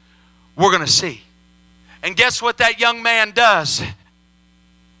arrows. We're going to see. And guess what that young man does?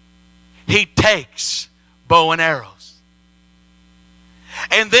 He takes bow and arrows.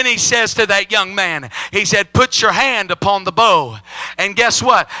 And then he says to that young man, he said, put your hand upon the bow. And guess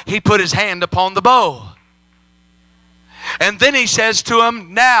what? He put his hand upon the bow. And then he says to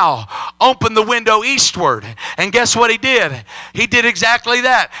him, now open the window eastward. And guess what he did? He did exactly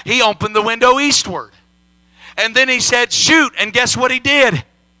that. He opened the window eastward. And then he said, shoot. And guess what he did?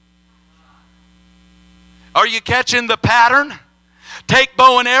 Are you catching the pattern? Take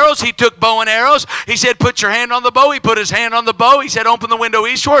bow and arrows. He took bow and arrows. He said, put your hand on the bow. He put his hand on the bow. He said, open the window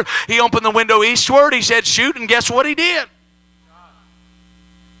eastward. He opened the window eastward. He said, shoot. And guess what he did?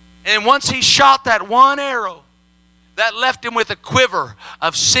 And once he shot that one arrow, that left him with a quiver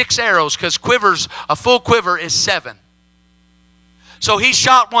of 6 arrows, because a full quiver is 7. So he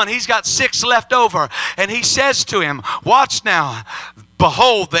shot one. He's got 6 left over. And he says to him, watch now.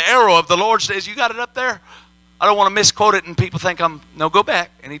 Behold, the arrow of the Lord says, you got it up there? I don't want to misquote it and people think no, go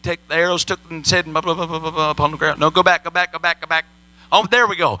back. And he took the arrows, took them and said, blah, blah, blah, blah, blah, upon the ground. No, go back, go back, go back, go back. Oh, there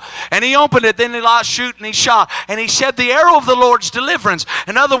we go. And he opened it, then he shoot and he shot. And he said, the arrow of the Lord's deliverance.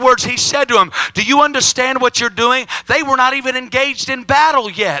 In other words, he said to him, do you understand what you're doing? They were not even engaged in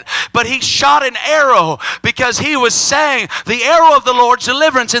battle yet. But he shot an arrow because he was saying, the arrow of the Lord's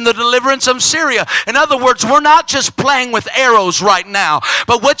deliverance in the deliverance of Syria. In other words, we're not just playing with arrows right now.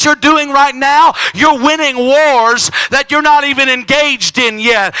 But what you're doing right now, you're winning wars that you're not even engaged in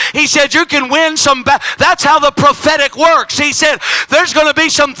yet. He said, you can win some. That's how the prophetic works. He said, there's going to be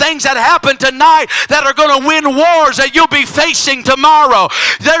some things that happen tonight that are going to win wars that you'll be facing tomorrow.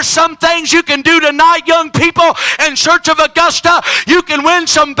 There's some things you can do tonight, young people, in Church of Augusta. You can win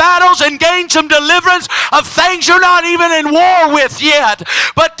some battles and gain some deliverance of things you're not even in war with yet.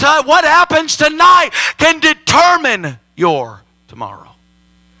 But what happens tonight can determine your tomorrow.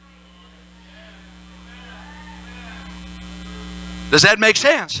 Does that make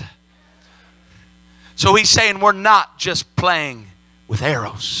sense? So he's saying we're not just playing with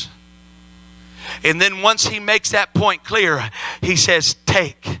arrows. And then once he makes that point clear, he says,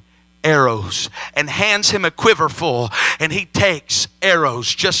 take arrows, and hands him a quiver full. And he takes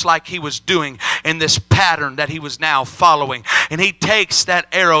arrows just like he was doing in this pattern that he was now following. And he takes that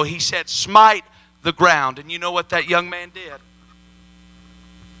arrow. He said, smite the ground. And you know what that young man did?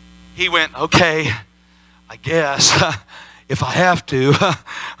 He went, okay, I guess if I have to.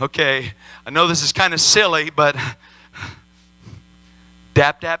 Okay, I know this is kind of silly, but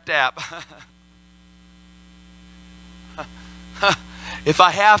dap, dap, dap. If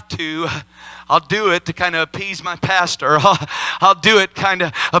I have to, I'll do it to kind of appease my pastor. I'll do it kind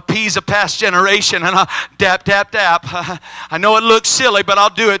of appease a past generation, and I'll dap, dap, dap. I know it looks silly, but I'll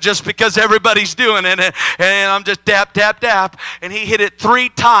do it just because everybody's doing it, and I'm just dap, dap, dap. And he hit it 3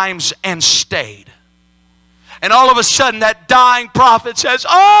 times and stayed. And all of a sudden, that dying prophet says,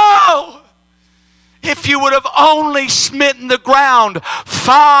 oh, if you would have only smitten the ground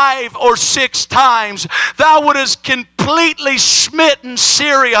 5 or 6 times, thou wouldst completely smitten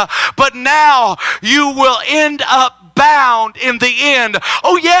Syria. But now you will end up bound in the end.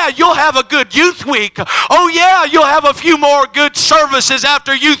 Oh yeah, you'll have a good youth week. Oh yeah, you'll have a few more good services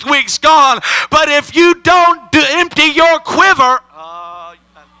after youth week's gone. But if you don't empty your quiver,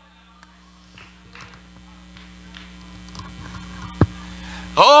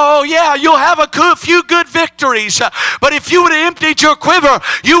 oh yeah, you'll have a few good victories. But if you would have emptied your quiver,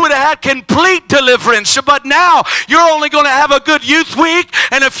 you would have had complete deliverance. But now you're only going to have a good youth week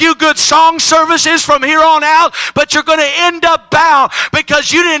and a few good song services from here on out. But you're going to end up bound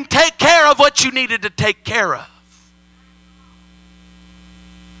because you didn't take care of what you needed to take care of.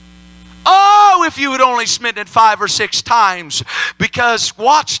 Oh, if you had only smitten it 5 or 6 times. Because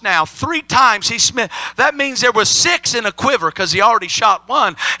watch now, 3 times he smit. That means there was 6 in a quiver because he already shot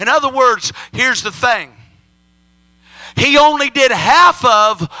 1. In other words, here's the thing. He only did half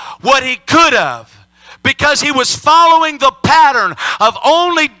of what he could have, because he was following the pattern of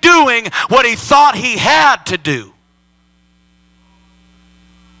only doing what he thought he had to do.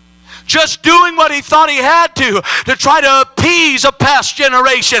 Just doing what he thought he had to try to appease a past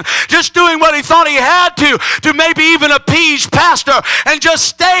generation. Just doing what he thought he had to maybe even appease pastor, and just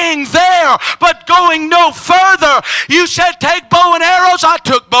staying there but going no further. You said take bow and arrows, I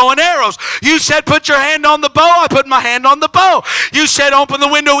took bow and arrows. You said put your hand on the bow, I put my hand on the bow. You said open the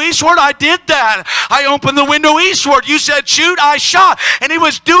window eastward, I did that. I opened the window eastward. You said shoot, I shot. And he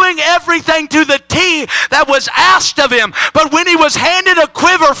was doing everything to the T that was asked of him. But when he was handed a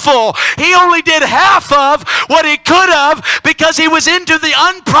quiver full, he only did half of what he could have, because he was into the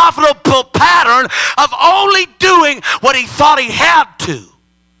unprofitable pattern of only doing what he thought he had to.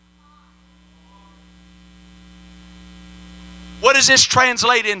 What does this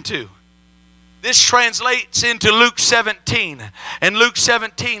translate into? This translates into Luke 17. And Luke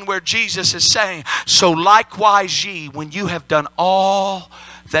 17, where Jesus is saying, so likewise ye, when you have done all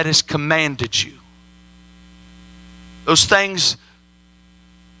that is commanded you. Those things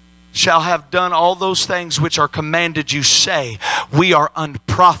shall have done all those things which are commanded you, say, we are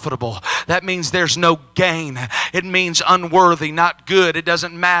unprofitable. That means there's no gain. It means unworthy, not good. It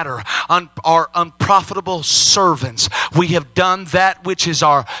doesn't matter. Our unprofitable servants. We have done that which is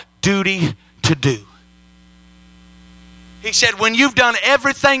our duty to do. He said, when you've done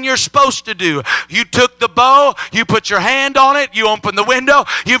everything you're supposed to do, you took the bow, you put your hand on it, you opened the window,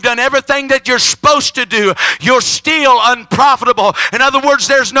 you've done everything that you're supposed to do, you're still unprofitable. In other words,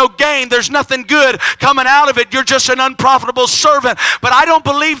 there's no gain, there's nothing good coming out of it. You're just an unprofitable servant. But I don't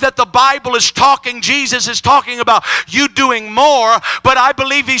believe that the Bible is talking, Jesus is talking about you doing more, but I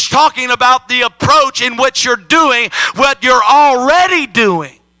believe he's talking about the approach in which you're doing what you're already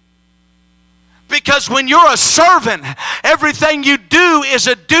doing. Because when you're a servant, everything you do is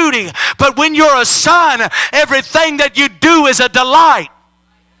a duty. But when you're a son, everything that you do is a delight.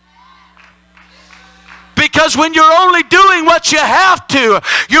 Because when you're only doing what you have to,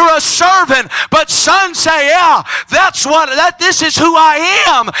 you're a servant. But sons say, yeah, this is who I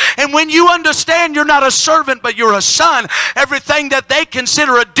am. And when you understand you're not a servant, but you're a son, everything that they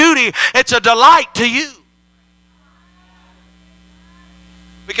consider a duty, it's a delight to you.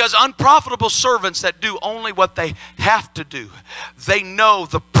 Because unprofitable servants that do only what they have to do, they know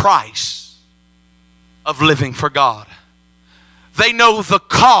the price of living for God. They know the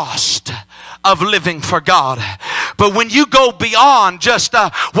cost of living for God. But when you go beyond just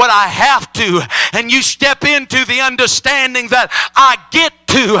what I have to, and you step into the understanding that I get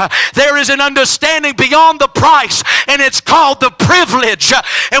to, there is an understanding beyond the price, and it's called the privilege.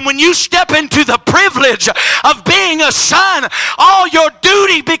 And when you step into the privilege of being a son, all your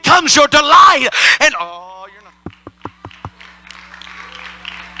duty becomes your delight. And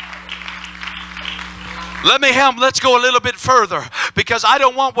let's go a little bit further, because I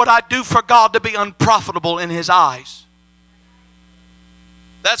don't want what I do for God to be unprofitable in his eyes.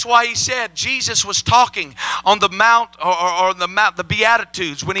 That's why he said, Jesus was talking on the mount, or the mount, the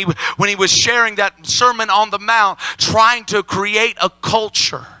Beatitudes, when he was sharing that Sermon on the Mount, trying to create a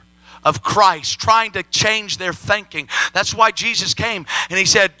culture of Christ, trying to change their thinking. That's why Jesus came and he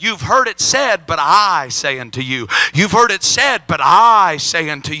said, you've heard it said, but I say unto you. You've heard it said, but I say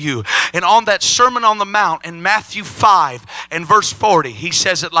unto you. And on that Sermon on the Mount in Matthew 5 and verse 40, he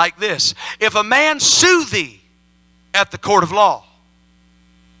says it like this: if a man sue thee at the court of law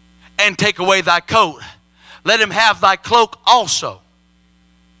and take away thy coat, let him have thy cloak also.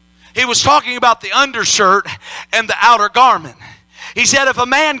 He was talking about the undershirt and the outer garment. He said, if a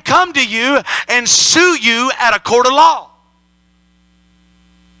man come to you and sue you at a court of law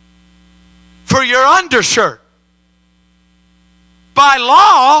for your undershirt, by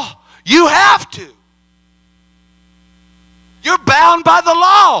law, you have to. You're bound by the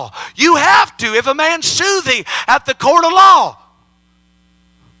law. You have to. If a man sue thee at the court of law,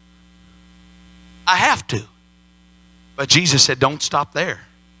 I have to. But Jesus said, don't stop there.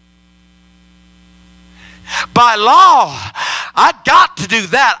 By law, I got to do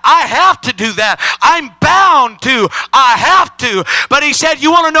that. I have to do that. I'm bound to. I have to. But he said,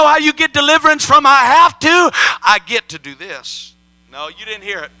 you want to know how you get deliverance from I have to? I get to do this. No, you didn't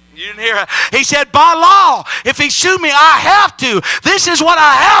hear it. You didn't hear it. He said, by law, if he sue me, I have to. This is what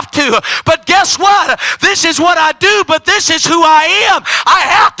I have to. But guess what? This is what I do, but this is who I am. I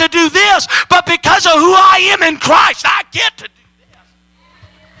have to do this, but because of who I am in Christ, I get to do this.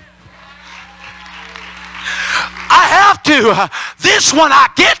 I have to. This one I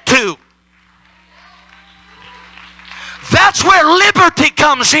get to. That's where liberty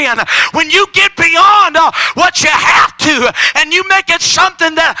comes in. When you get beyond what you have to and you make it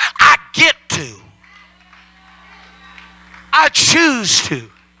something that I get to. I choose to.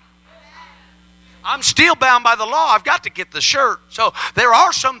 I'm still bound by the law. I've got to get the shirt. So there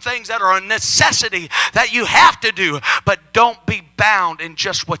are some things that are a necessity that you have to do. But don't be bound in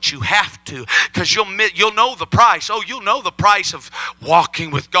just what you have to. Because you'll know the price. Oh, you'll know the price of walking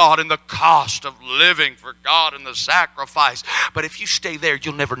with God and the cost of living for God and the sacrifice. But if you stay there,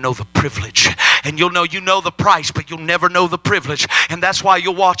 you'll never know the privilege. And you know the price, but you'll never know the privilege. And that's why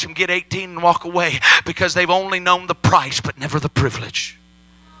you'll watch them get 18 and walk away. Because they've only known the price, but never the privilege.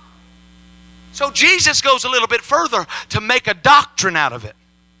 So Jesus goes a little bit further to make a doctrine out of it.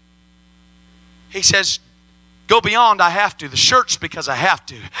 He says, go beyond I have to. The shirt's because I have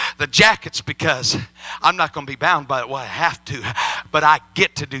to. The jacket's because I'm not going to be bound by what I have to. But I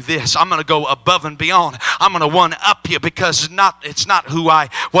get to do this. I'm going to go above and beyond. I'm going to one-up you because it's not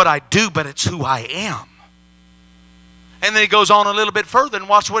what I do, but it's who I am. And then he goes on a little bit further and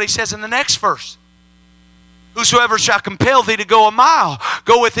watch what he says in the next verse. Whosoever shall compel thee to go a mile,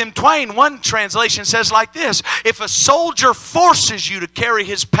 go with him twain. One translation says like this: if a soldier forces you to carry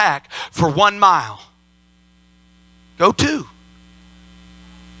his pack for 1 mile, go 2.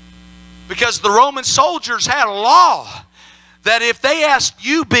 Because the Roman soldiers had a law that if they asked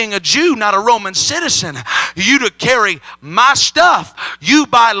you, being a Jew, not a Roman citizen, you to carry my stuff, you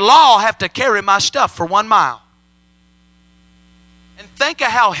by law have to carry my stuff for 1 mile. And think of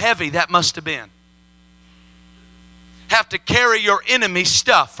how heavy that must have been. Have to carry your enemy's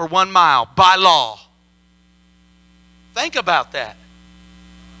stuff for 1 mile by law. Think about that.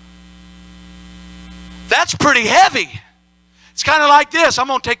 That's pretty heavy. It's kind of like this. I'm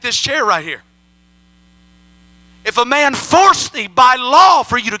going to take this chair right here. If a man forced thee by law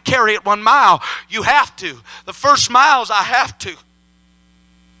for you to carry it 1 mile, you have to. The first miles I have to.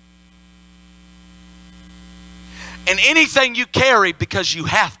 And anything you carry because you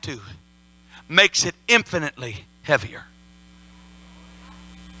have to makes it infinitely heavier.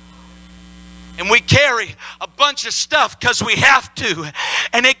 And we carry a bunch of stuff because we have to.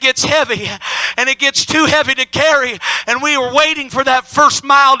 And it gets heavy. And it gets too heavy to carry. And we are waiting for that first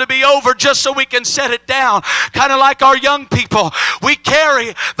mile to be over just so we can set it down. Kind of like our young people. We carry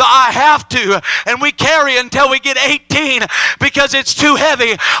the I have to. And we carry until we get 18 because it's too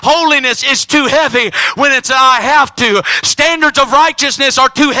heavy. Holiness is too heavy when it's I have to. Standards of righteousness are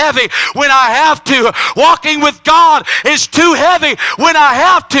too heavy when I have to. Walking with God is too heavy when I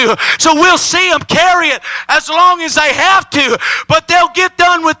have to. So we'll see them carry it as long as they have to, but they'll get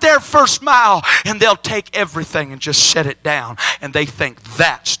done with their first mile and they'll take everything and just set it down, and they think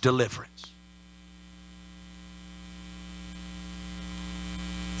that's deliverance.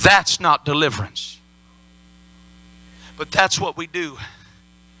 That's not deliverance. But that's what we do.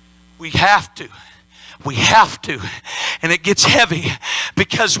 We have to. We have to. And it gets heavy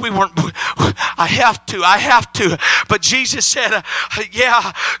because we weren't, I have to. But Jesus said,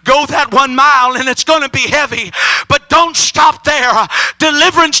 yeah, go that 1 mile and it's going to be heavy. But don't stop there.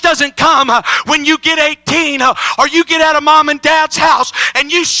 Deliverance doesn't come when you get 18 or you get out of mom and dad's house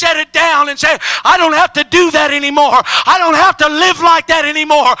and you set it down and say, I don't have to do that anymore. I don't have to live like that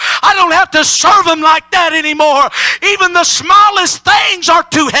anymore. I don't have to serve him like that anymore. Even the smallest things are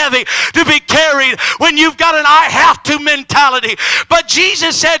too heavy to be carried when you've got an I have to mentality. But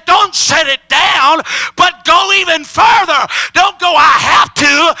Jesus said, don't set it down, but go even further. Don't go, I have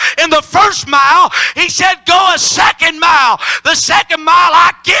to in the first mile. He said, go a second mile. The second mile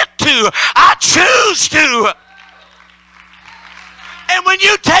I get to, I choose to. And when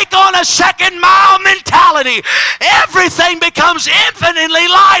you take on a second mile mentality, everything becomes infinitely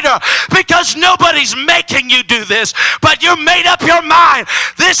lighter because nobody's making you do this, but you made up your mind.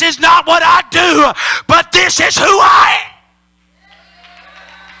 This is not what I do, but this is who I am.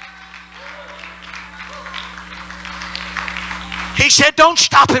 He said, don't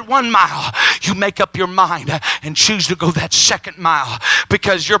stop at 1 mile. You make up your mind and choose to go that second mile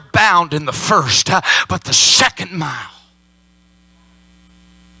because you're bound in the first, but the second mile.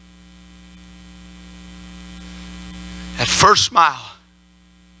 That first mile,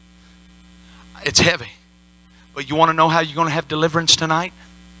 it's heavy. But you want to know how you're going to have deliverance tonight?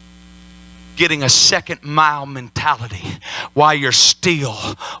 Getting a second mile mentality while you're still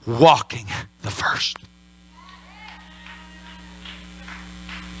walking the first.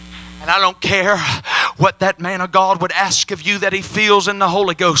 And I don't care what that man of God would ask of you that he feels in the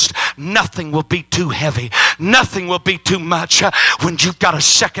Holy Ghost. Nothing will be too heavy. Nothing will be too much when you've got a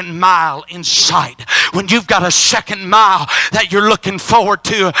second mile in sight. When you've got a second mile that you're looking forward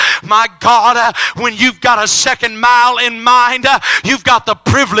to. My God, when you've got a second mile in mind, you've got the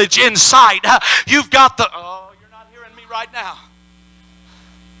privilege in sight. You've got the... Oh, you're not hearing me right now.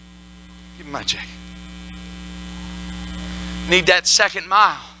 Give me my check. Need that second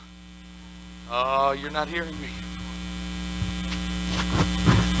mile. Oh, you're not hearing me.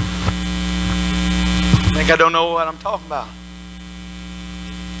 I think I don't know what I'm talking about.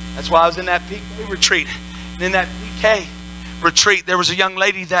 That's why I was in that PK retreat. And in that PK retreat, there was a young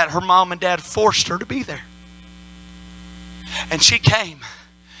lady that her mom and dad forced her to be there. And she came.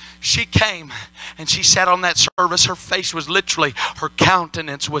 She came and she sat on that service. Her face was literally, her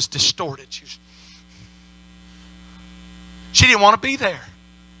countenance was distorted. She didn't want to be there.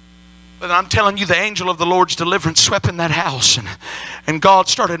 But I'm telling you, the angel of the Lord's deliverance swept in that house. And God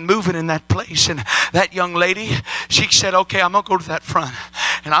started moving in that place. And that young lady, she said, okay, I'm going to go to that front.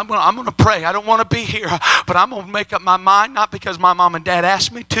 And I'm going to pray. I don't want to be here. But I'm going to make up my mind. Not because my mom and dad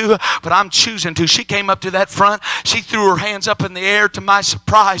asked me to. But I'm choosing to. She came up to that front. She threw her hands up in the air. To my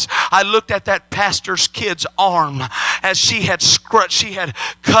surprise, I looked at that pastor's kid's arm. As she had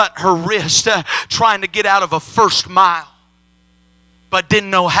cut her wrist. Trying to get out of a first mile. But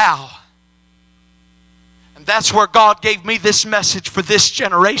didn't know how. That's where God gave me this message for this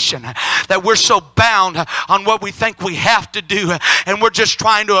generation. That we're so bound on what we think we have to do. And we're just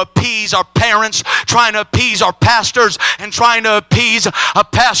trying to appease our parents, trying to appease our pastors, and trying to appease a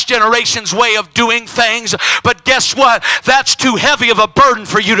past generation's way of doing things. But guess what? That's too heavy of a burden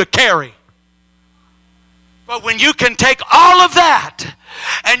for you to carry. But when you can take all of that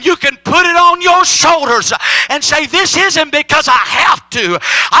and you can put it on your shoulders and say, this isn't because I have to.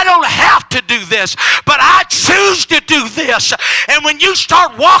 I don't have to do this, but I choose to do this. And when you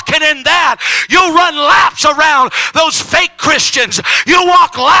start walking in that, you'll run laps around those fake Christians. You'll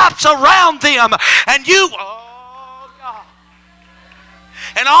walk laps around them. And you...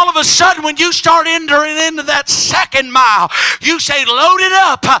 And all of a sudden, when you start entering into that second mile, you say, load it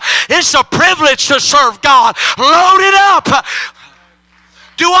up. It's a privilege to serve God. Load it up.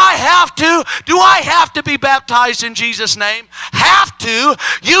 Do I have to? Do I have to be baptized in Jesus' name? Have to.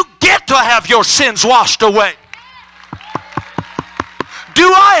 You get to have your sins washed away.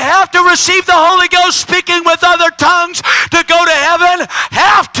 Do I have to receive the Holy Ghost speaking with other tongues to go to heaven?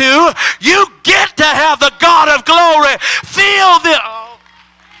 Have to. You get to have the God of glory. Feel the...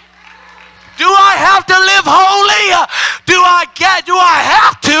 Do I have to live holy? Do I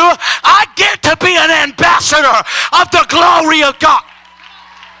have to? I get to be an ambassador of the glory of God.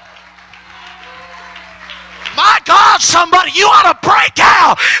 My God, somebody, you ought to break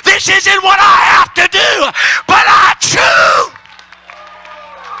out. This isn't what I have to do, but I choose.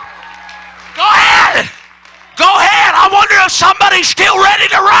 Go ahead. Go ahead. I wonder if somebody's still ready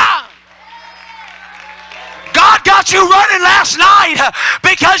to run. God got you running last night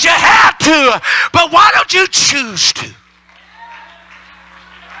because you had to. But why don't you choose to?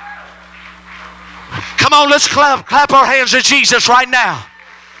 Come on, let's clap our hands to Jesus right now.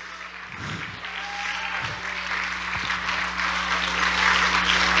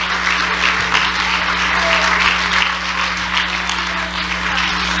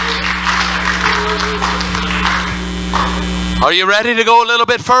 Are you ready to go a little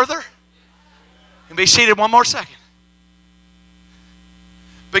bit further? And be seated one more second.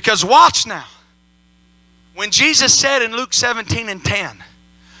 Because watch now. When Jesus said in Luke 17:10,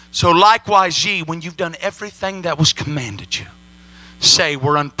 so likewise ye, when you've done everything that was commanded you, say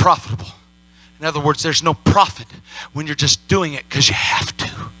we're unprofitable. In other words, there's no profit when you're just doing it because you have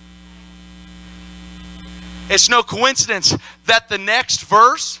to. It's no coincidence that the next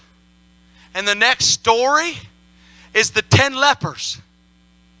verse and the next story is the 10 lepers.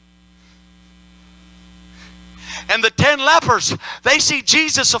 And the 10 lepers, they see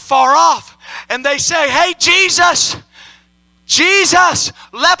Jesus afar off. And they say, hey, Jesus, Jesus.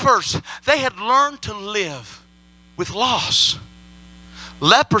 Lepers, they had learned to live with loss.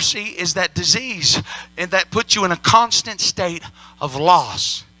 Leprosy is that disease and that puts you in a constant state of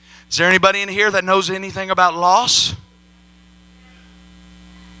loss. Is there anybody in here that knows anything about loss?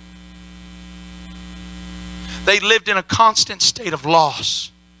 They lived in a constant state of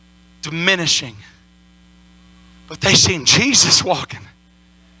loss, diminishing. But they seen Jesus walking.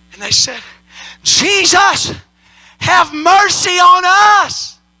 And they said, Jesus, have mercy on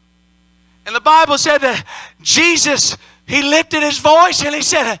us. And the Bible said that Jesus, he lifted his voice and he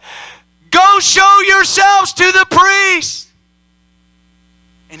said, go show yourselves to the priest.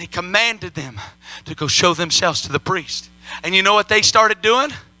 And he commanded them to go show themselves to the priest. And you know what they started doing?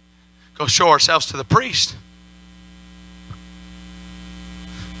 Go show ourselves to the priest.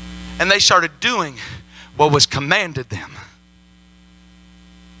 And they started doing what was commanded them.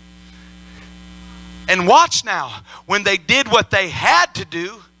 And watch now, when they did what they had to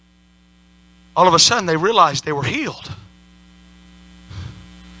do, all of a sudden they realized they were healed.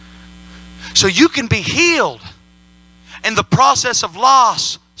 So you can be healed and the process of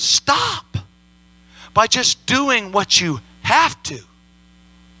loss stop by just doing what you have to.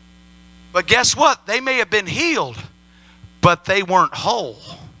 But guess what? They may have been healed, but they weren't whole.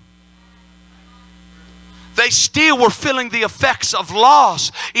 They still were feeling the effects of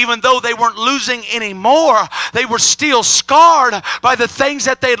loss. Even though they weren't losing anymore, they were still scarred by the things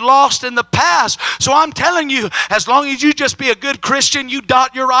that they had lost in the past. So I'm telling you, as long as you just be a good Christian, you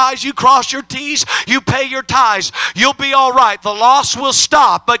dot your I's, you cross your T's, you pay your tithes, you'll be all right. The loss will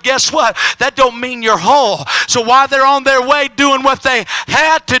stop. But guess what? That don't mean you're whole. So while they're on their way doing what they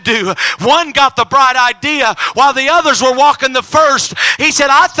had to do, one got the bright idea while the others were walking the first. He said,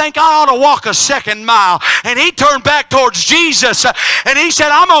 I think I ought to walk a second mile. And he turned back towards Jesus and he said,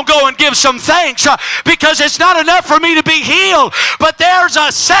 I'm going to go and give some thanks because it's not enough for me to be healed, but there's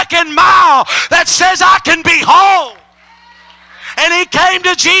a second mile that says I can be whole. And he came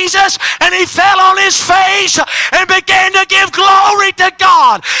to Jesus and he fell on his face and began to give glory to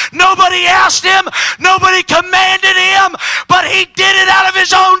God. Nobody asked him, nobody commanded him, but he did it out of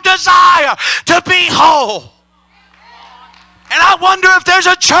his own desire to be whole. And I wonder if there's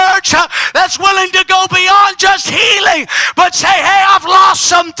a church that's willing to go beyond just healing, but say, hey, I've lost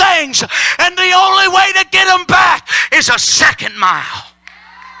some things, and the only way to get them back is a second mile.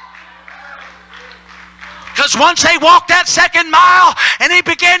 Because once they walked that second mile and he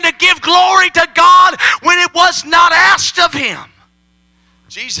began to give glory to God when it was not asked of him,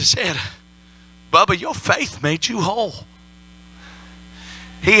 Jesus said, Bubba, your faith made you whole.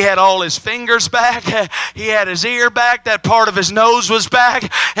 He had all his fingers back. He had his ear back. That part of his nose was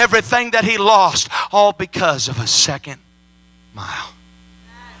back. Everything that he lost, all because of a second mile.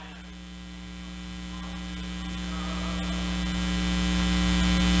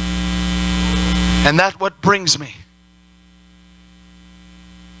 And that's what brings me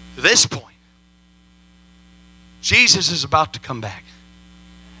to this point. Jesus is about to come back.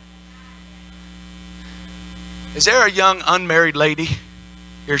 Is there a young unmarried lady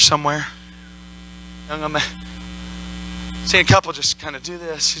here somewhere? Young, seeing a couple just kind of do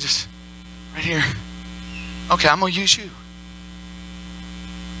this. Just right here. Okay, I'm going to use you.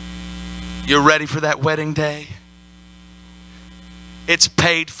 You're ready for that wedding day. It's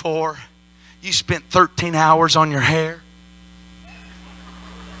paid for. You spent 13 hours on your hair.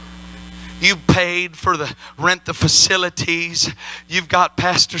 You paid for the rent the facilities. You've got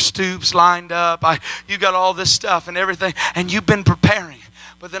Pastor Stoops lined up. You got all this stuff and everything. And you've been preparing.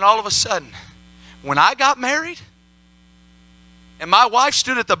 But then all of a sudden, when I got married, and my wife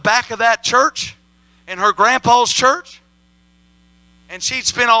stood at the back of that church, in her grandpa's church, and she'd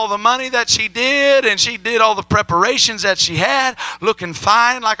spent all the money that she did, and she did all the preparations that she had, looking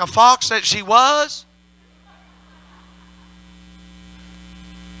fine like a fox that she was.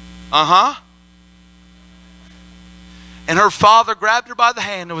 And her father grabbed her by the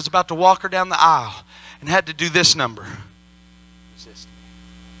hand and was about to walk her down the aisle and had to do this number. Resist me.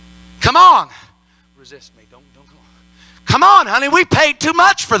 Come on. Resist me. Don't go. Come on, honey, we paid too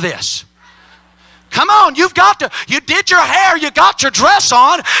much for this. Come on, you did your hair, you got your dress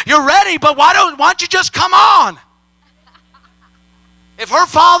on, you're ready, but why don't you just come on? If her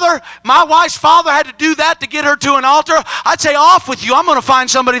father, my wife's father, had to do that to get her to an altar, I'd say, off with you. I'm going to find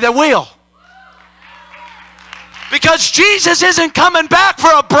somebody that will. Because Jesus isn't coming back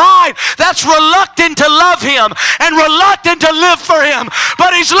for a bride that's reluctant to love Him and reluctant to live for Him.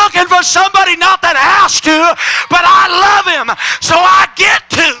 But He's looking for somebody not that has to, but I love Him, so I get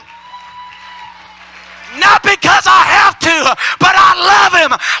to. Not because I have to, but I love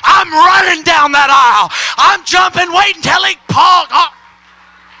Him. I'm running down that aisle. I'm jumping, waiting till He Paul. Oh.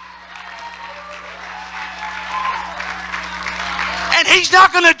 And He's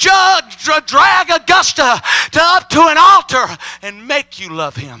not going to drag Augusta up to an altar and make you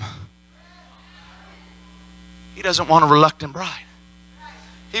love Him. He doesn't want a reluctant bride.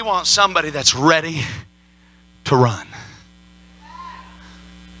 He wants somebody that's ready to run.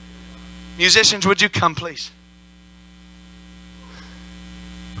 Musicians, would you come, please?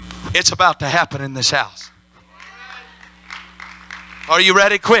 It's about to happen in this house. Are you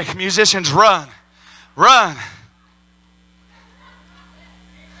ready? Quick, musicians, run. Run.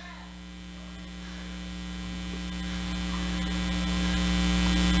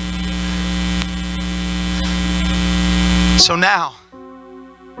 So now,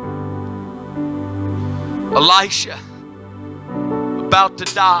 Elisha, about to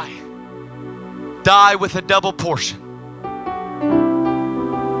die with a double portion.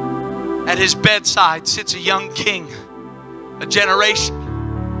 At his bedside sits a young king, a generation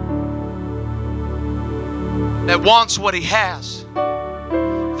that wants what he has.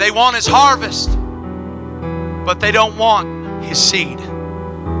 They want his harvest, but they don't want his seed.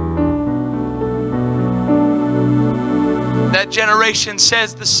 That generation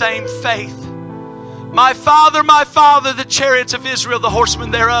says the same faith. My father, the chariots of Israel, the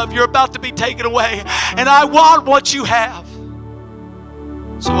horsemen thereof, you're about to be taken away, and I want what you have.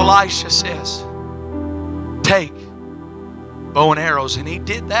 So Elisha says, take bow and arrows. And he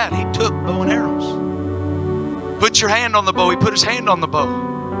did that. He took bow and arrows. Put your hand on the bow. He put his hand on the bow.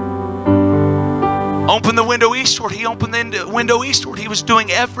 Open the window eastward. He opened the window eastward. He was doing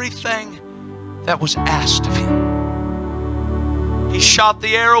everything that was asked of him. He shot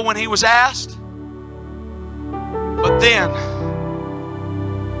the arrow when he was asked. But then,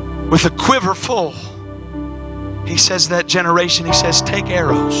 with a quiver full, he says that generation, he says, take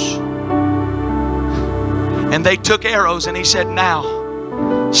arrows. And they took arrows, and he said,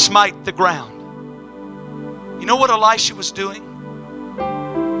 now, smite the ground. You know what Elisha was doing?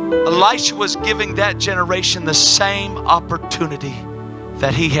 Elisha was giving that generation the same opportunity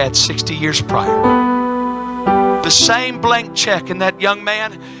that he had 60 years prior. The same blank check. And that young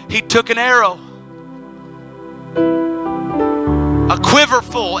man, he took an arrow, a quiver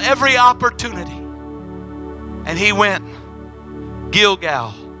full, every opportunity, and he went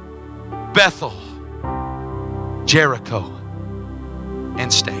Gilgal, Bethel, Jericho,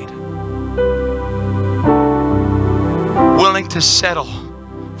 and stayed. Willing to settle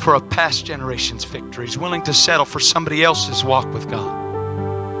for a past generation's victories, willing to settle for somebody else's walk with God.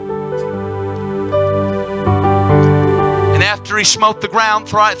 And after he smote the ground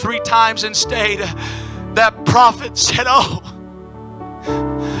 3 times and stayed, that prophet said, oh,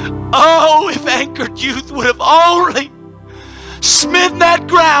 if anchored youth would have only smitten that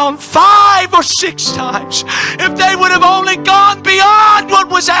ground 5 or 6 times, if they would have only gone beyond what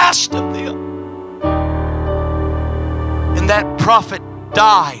was asked of them. And that prophet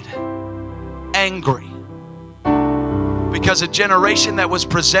died angry because a generation that was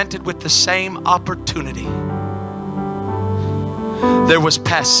presented with the same opportunity, there was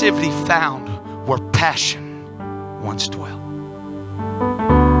passivity found where passion once dwelt.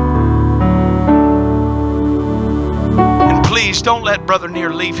 And please don't let Brother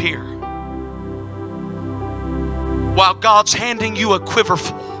Near leave here while God's handing you a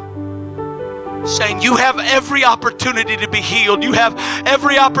quiverful, saying you have every opportunity to be healed. You have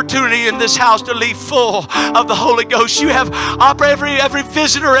every opportunity in this house to leave full of the Holy Ghost. You have every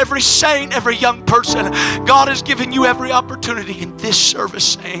visitor, every saint, every young person. God has given you every opportunity in this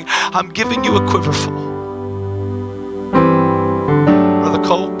service, saying, I'm giving you a quiverful. Brother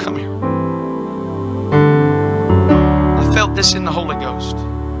Cole, come here. I felt this in the Holy Ghost.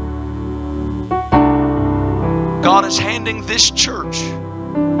 God is handing this church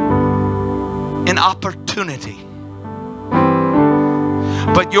an opportunity,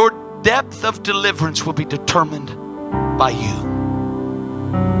 but your depth of deliverance will be determined by you.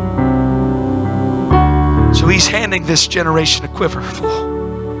 So he's handing this generation a quiverful,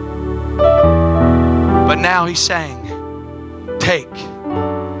 but now he's saying, take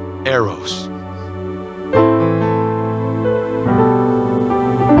arrows.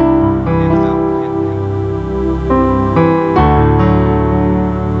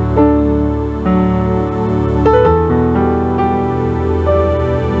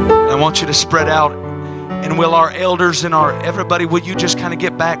 I want you to spread out. And will our elders and everybody, will you just kind of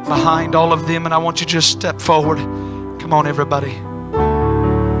get back behind all of them? And I want you to just step forward. Come on, everybody.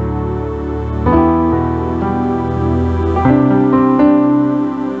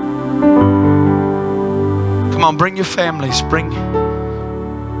 Come on, bring your families. Bring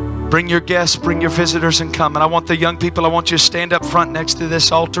your guests, bring your visitors and come. And I want the young people, I want you to stand up front next to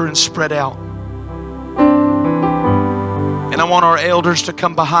this altar and spread out. And I want our elders to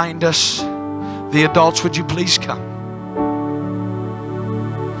come behind us. The adults, would you please come?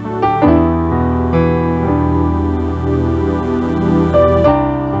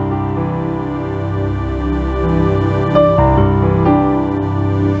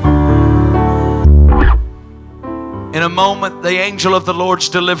 In a moment, the angel of the Lord's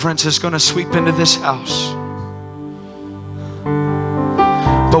deliverance is going to sweep into this house.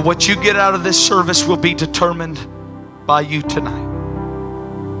 But what you get out of this service will be determined by you tonight.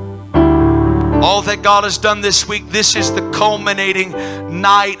 All that God has done this week, this is the culminating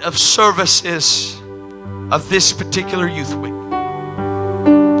night of services of this particular youth week.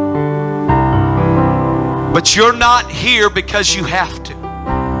 But you're not here because you have to.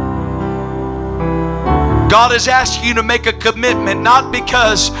 God has asked you to make a commitment, not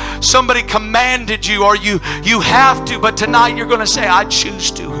because somebody commanded you or you have to, but tonight you're going to say, I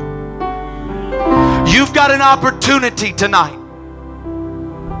choose to. You've got an opportunity tonight.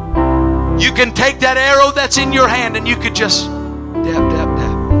 You can take that arrow that's in your hand and you could just dab, dab,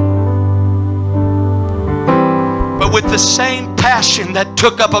 dab. But with the same passion that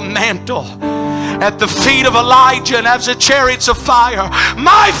took up a mantle at the feet of Elijah and as the chariots of fire,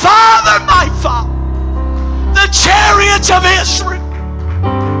 my Father, the chariots of Israel.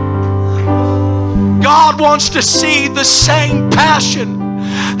 God wants to see the same passion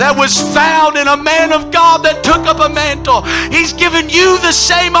that was found in a man of God that took up a mantle. He's given you the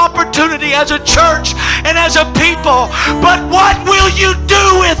same opportunity as a church and as a people. But what will you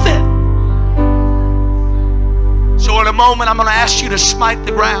do with it? So in a moment, I'm going to ask you to smite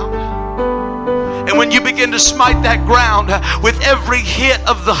the ground. And when you begin to smite that ground, with every hit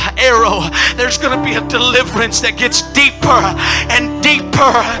of the arrow, there's going to be a deliverance that gets deeper and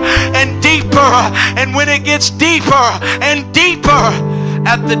deeper and deeper. And when it gets deeper and deeper,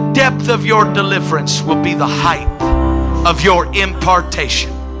 at the depth of your deliverance will be the height of your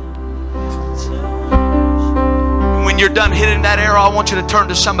impartation. When you're done hitting that arrow, I want you to turn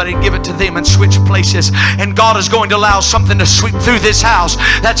to somebody and give it to them and switch places. And God is going to allow something to sweep through this house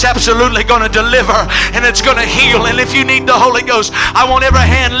that's absolutely going to deliver and it's going to heal. And if you need the Holy Ghost, I want every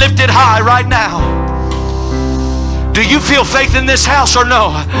hand lifted high right now. Do you feel faith in this house or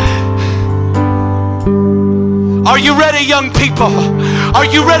no? Are you ready, young people? Are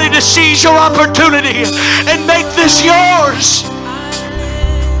you ready to seize your opportunity and make this yours?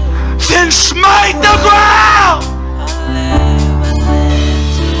 Then smite the ground.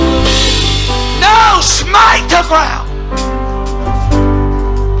 No, smite the ground.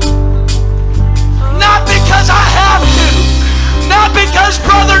 Not because I have to, not because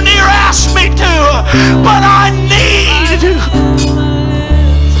Brother Near asked me to, but I need to.